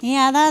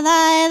ya da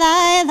lai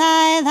lai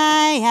lai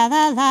lai ya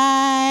da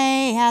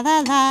lai ya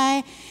da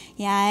lai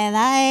ya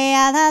lai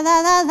ya da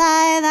da da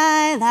lai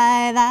lai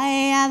lai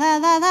lai ya da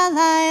da da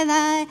lai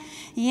lai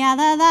ya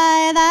da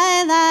lai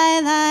lai lai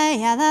lai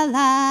ya da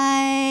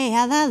lai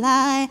ya da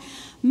lai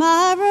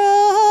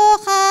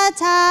Baruch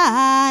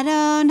atah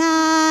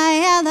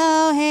Adonai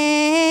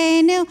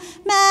Eloheinu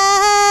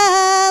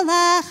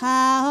melech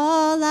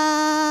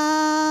haolam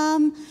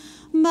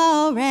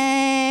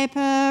borei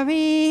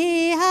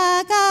peri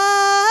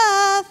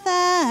hagafen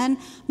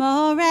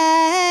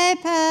borei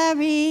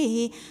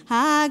peri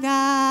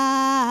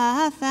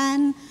hagafen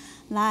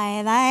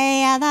lai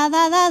lai ya da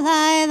da da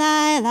lai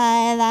lai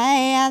lai lai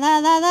ya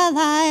da da da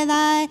lai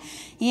lai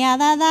ya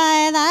da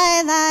lai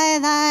lai lai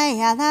lai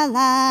ya da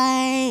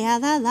lai ya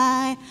da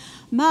lai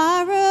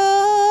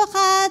Baruch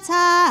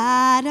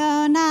atah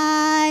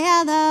Adonai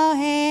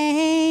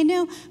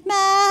Eloheinu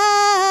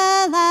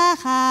melech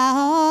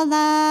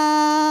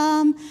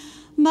haolam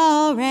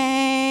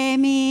borei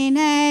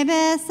minei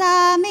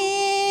besamim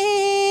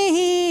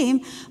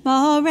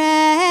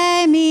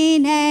borei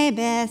minei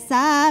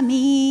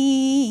besamim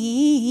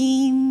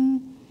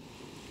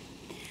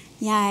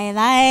Yai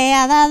lai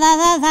ya da da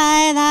da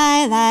lai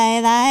lai lai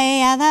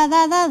lai ya da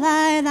da da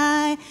lai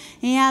lai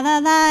ya da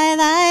lai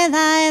lai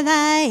lai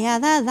lai ya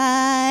da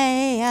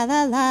lai ya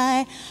da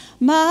lai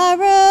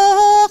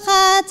Baruch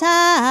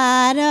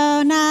atah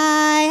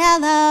Adonai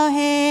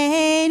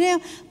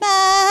Eloheinu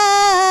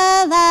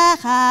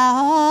melech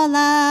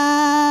haolam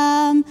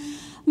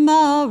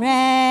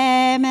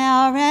moreh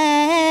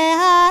meoreh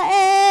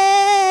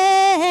ha'esh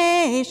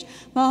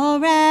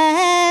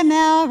moreh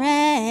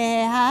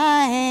meoreh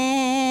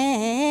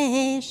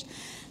ha'esh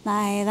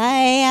lai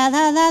lai ya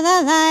da da da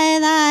lai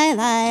lai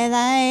lai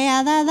lai ya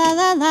da da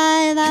da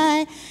lai lai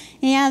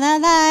ya da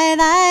lai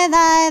lai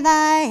lai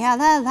lai ya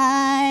da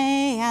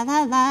lai ya da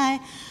lai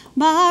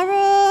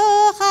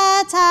Baruch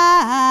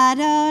atah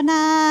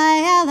Adonai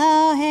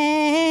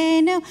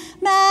Eloheinu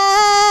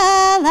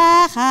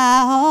melech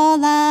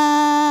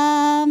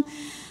haolam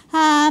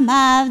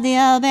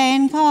hamavdil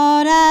ben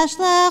kodesh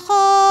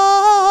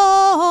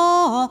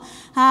lechol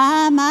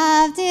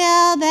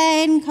hamavdil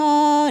ben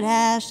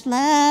kodesh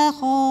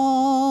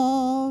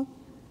lechol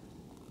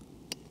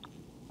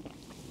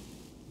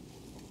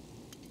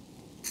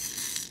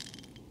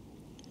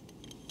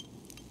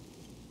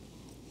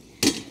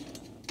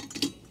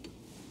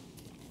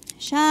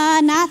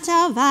Shana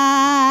Tova,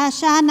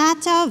 Shana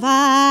Tova,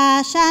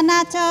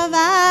 Shana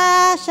Tova,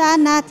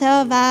 Shana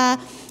Tova,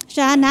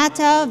 Shana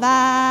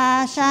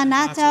Tova,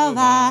 Shana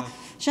Tova,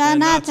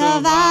 Shana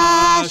Tova,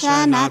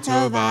 Shana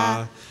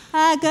Tova.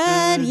 A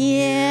good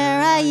year,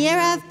 a year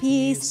of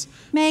peace.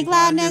 May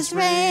gladness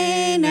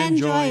reign and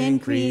joy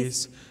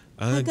increase.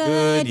 A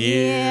good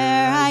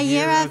year, a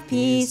year of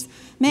peace.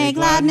 May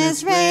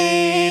gladness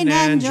reign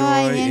and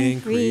joy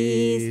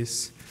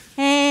increase.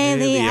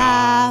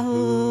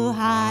 Eliyahu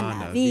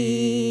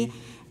Hanavi,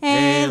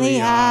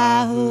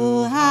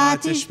 Eliyahu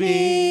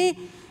Hatishbi,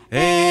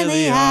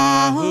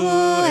 Eliyahu,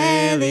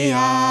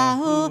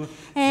 Eliyahu,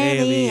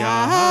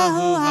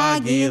 Eliyahu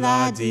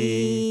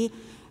Hagiladi,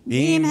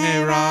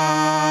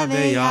 Bimhera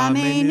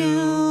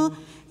v'yamenu,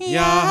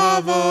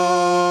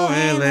 Yahavo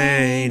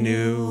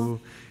Eleinu,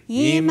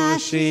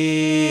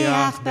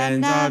 Imashiach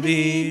ben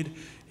David,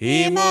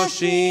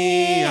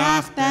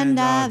 Imashiach ben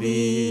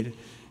David,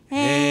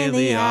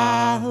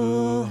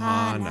 Eliyahu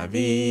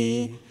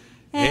Hanavi,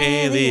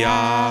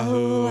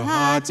 Eliyahu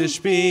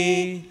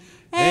Hatishbi,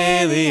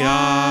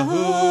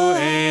 Eliyahu,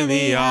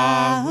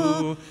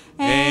 Eliyahu,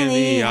 Eliyahu.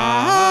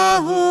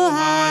 Eliyahu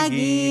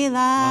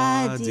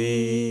Hagiladi.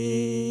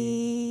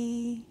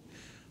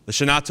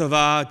 L'shana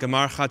tova,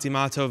 Gamar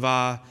Chatima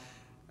tova.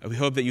 We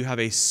hope that you have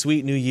a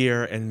sweet new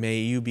year, and may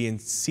you be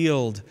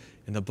sealed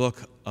in the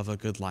book of a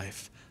good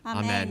life.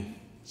 Amen.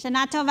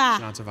 Shana tova.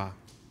 Shana tova.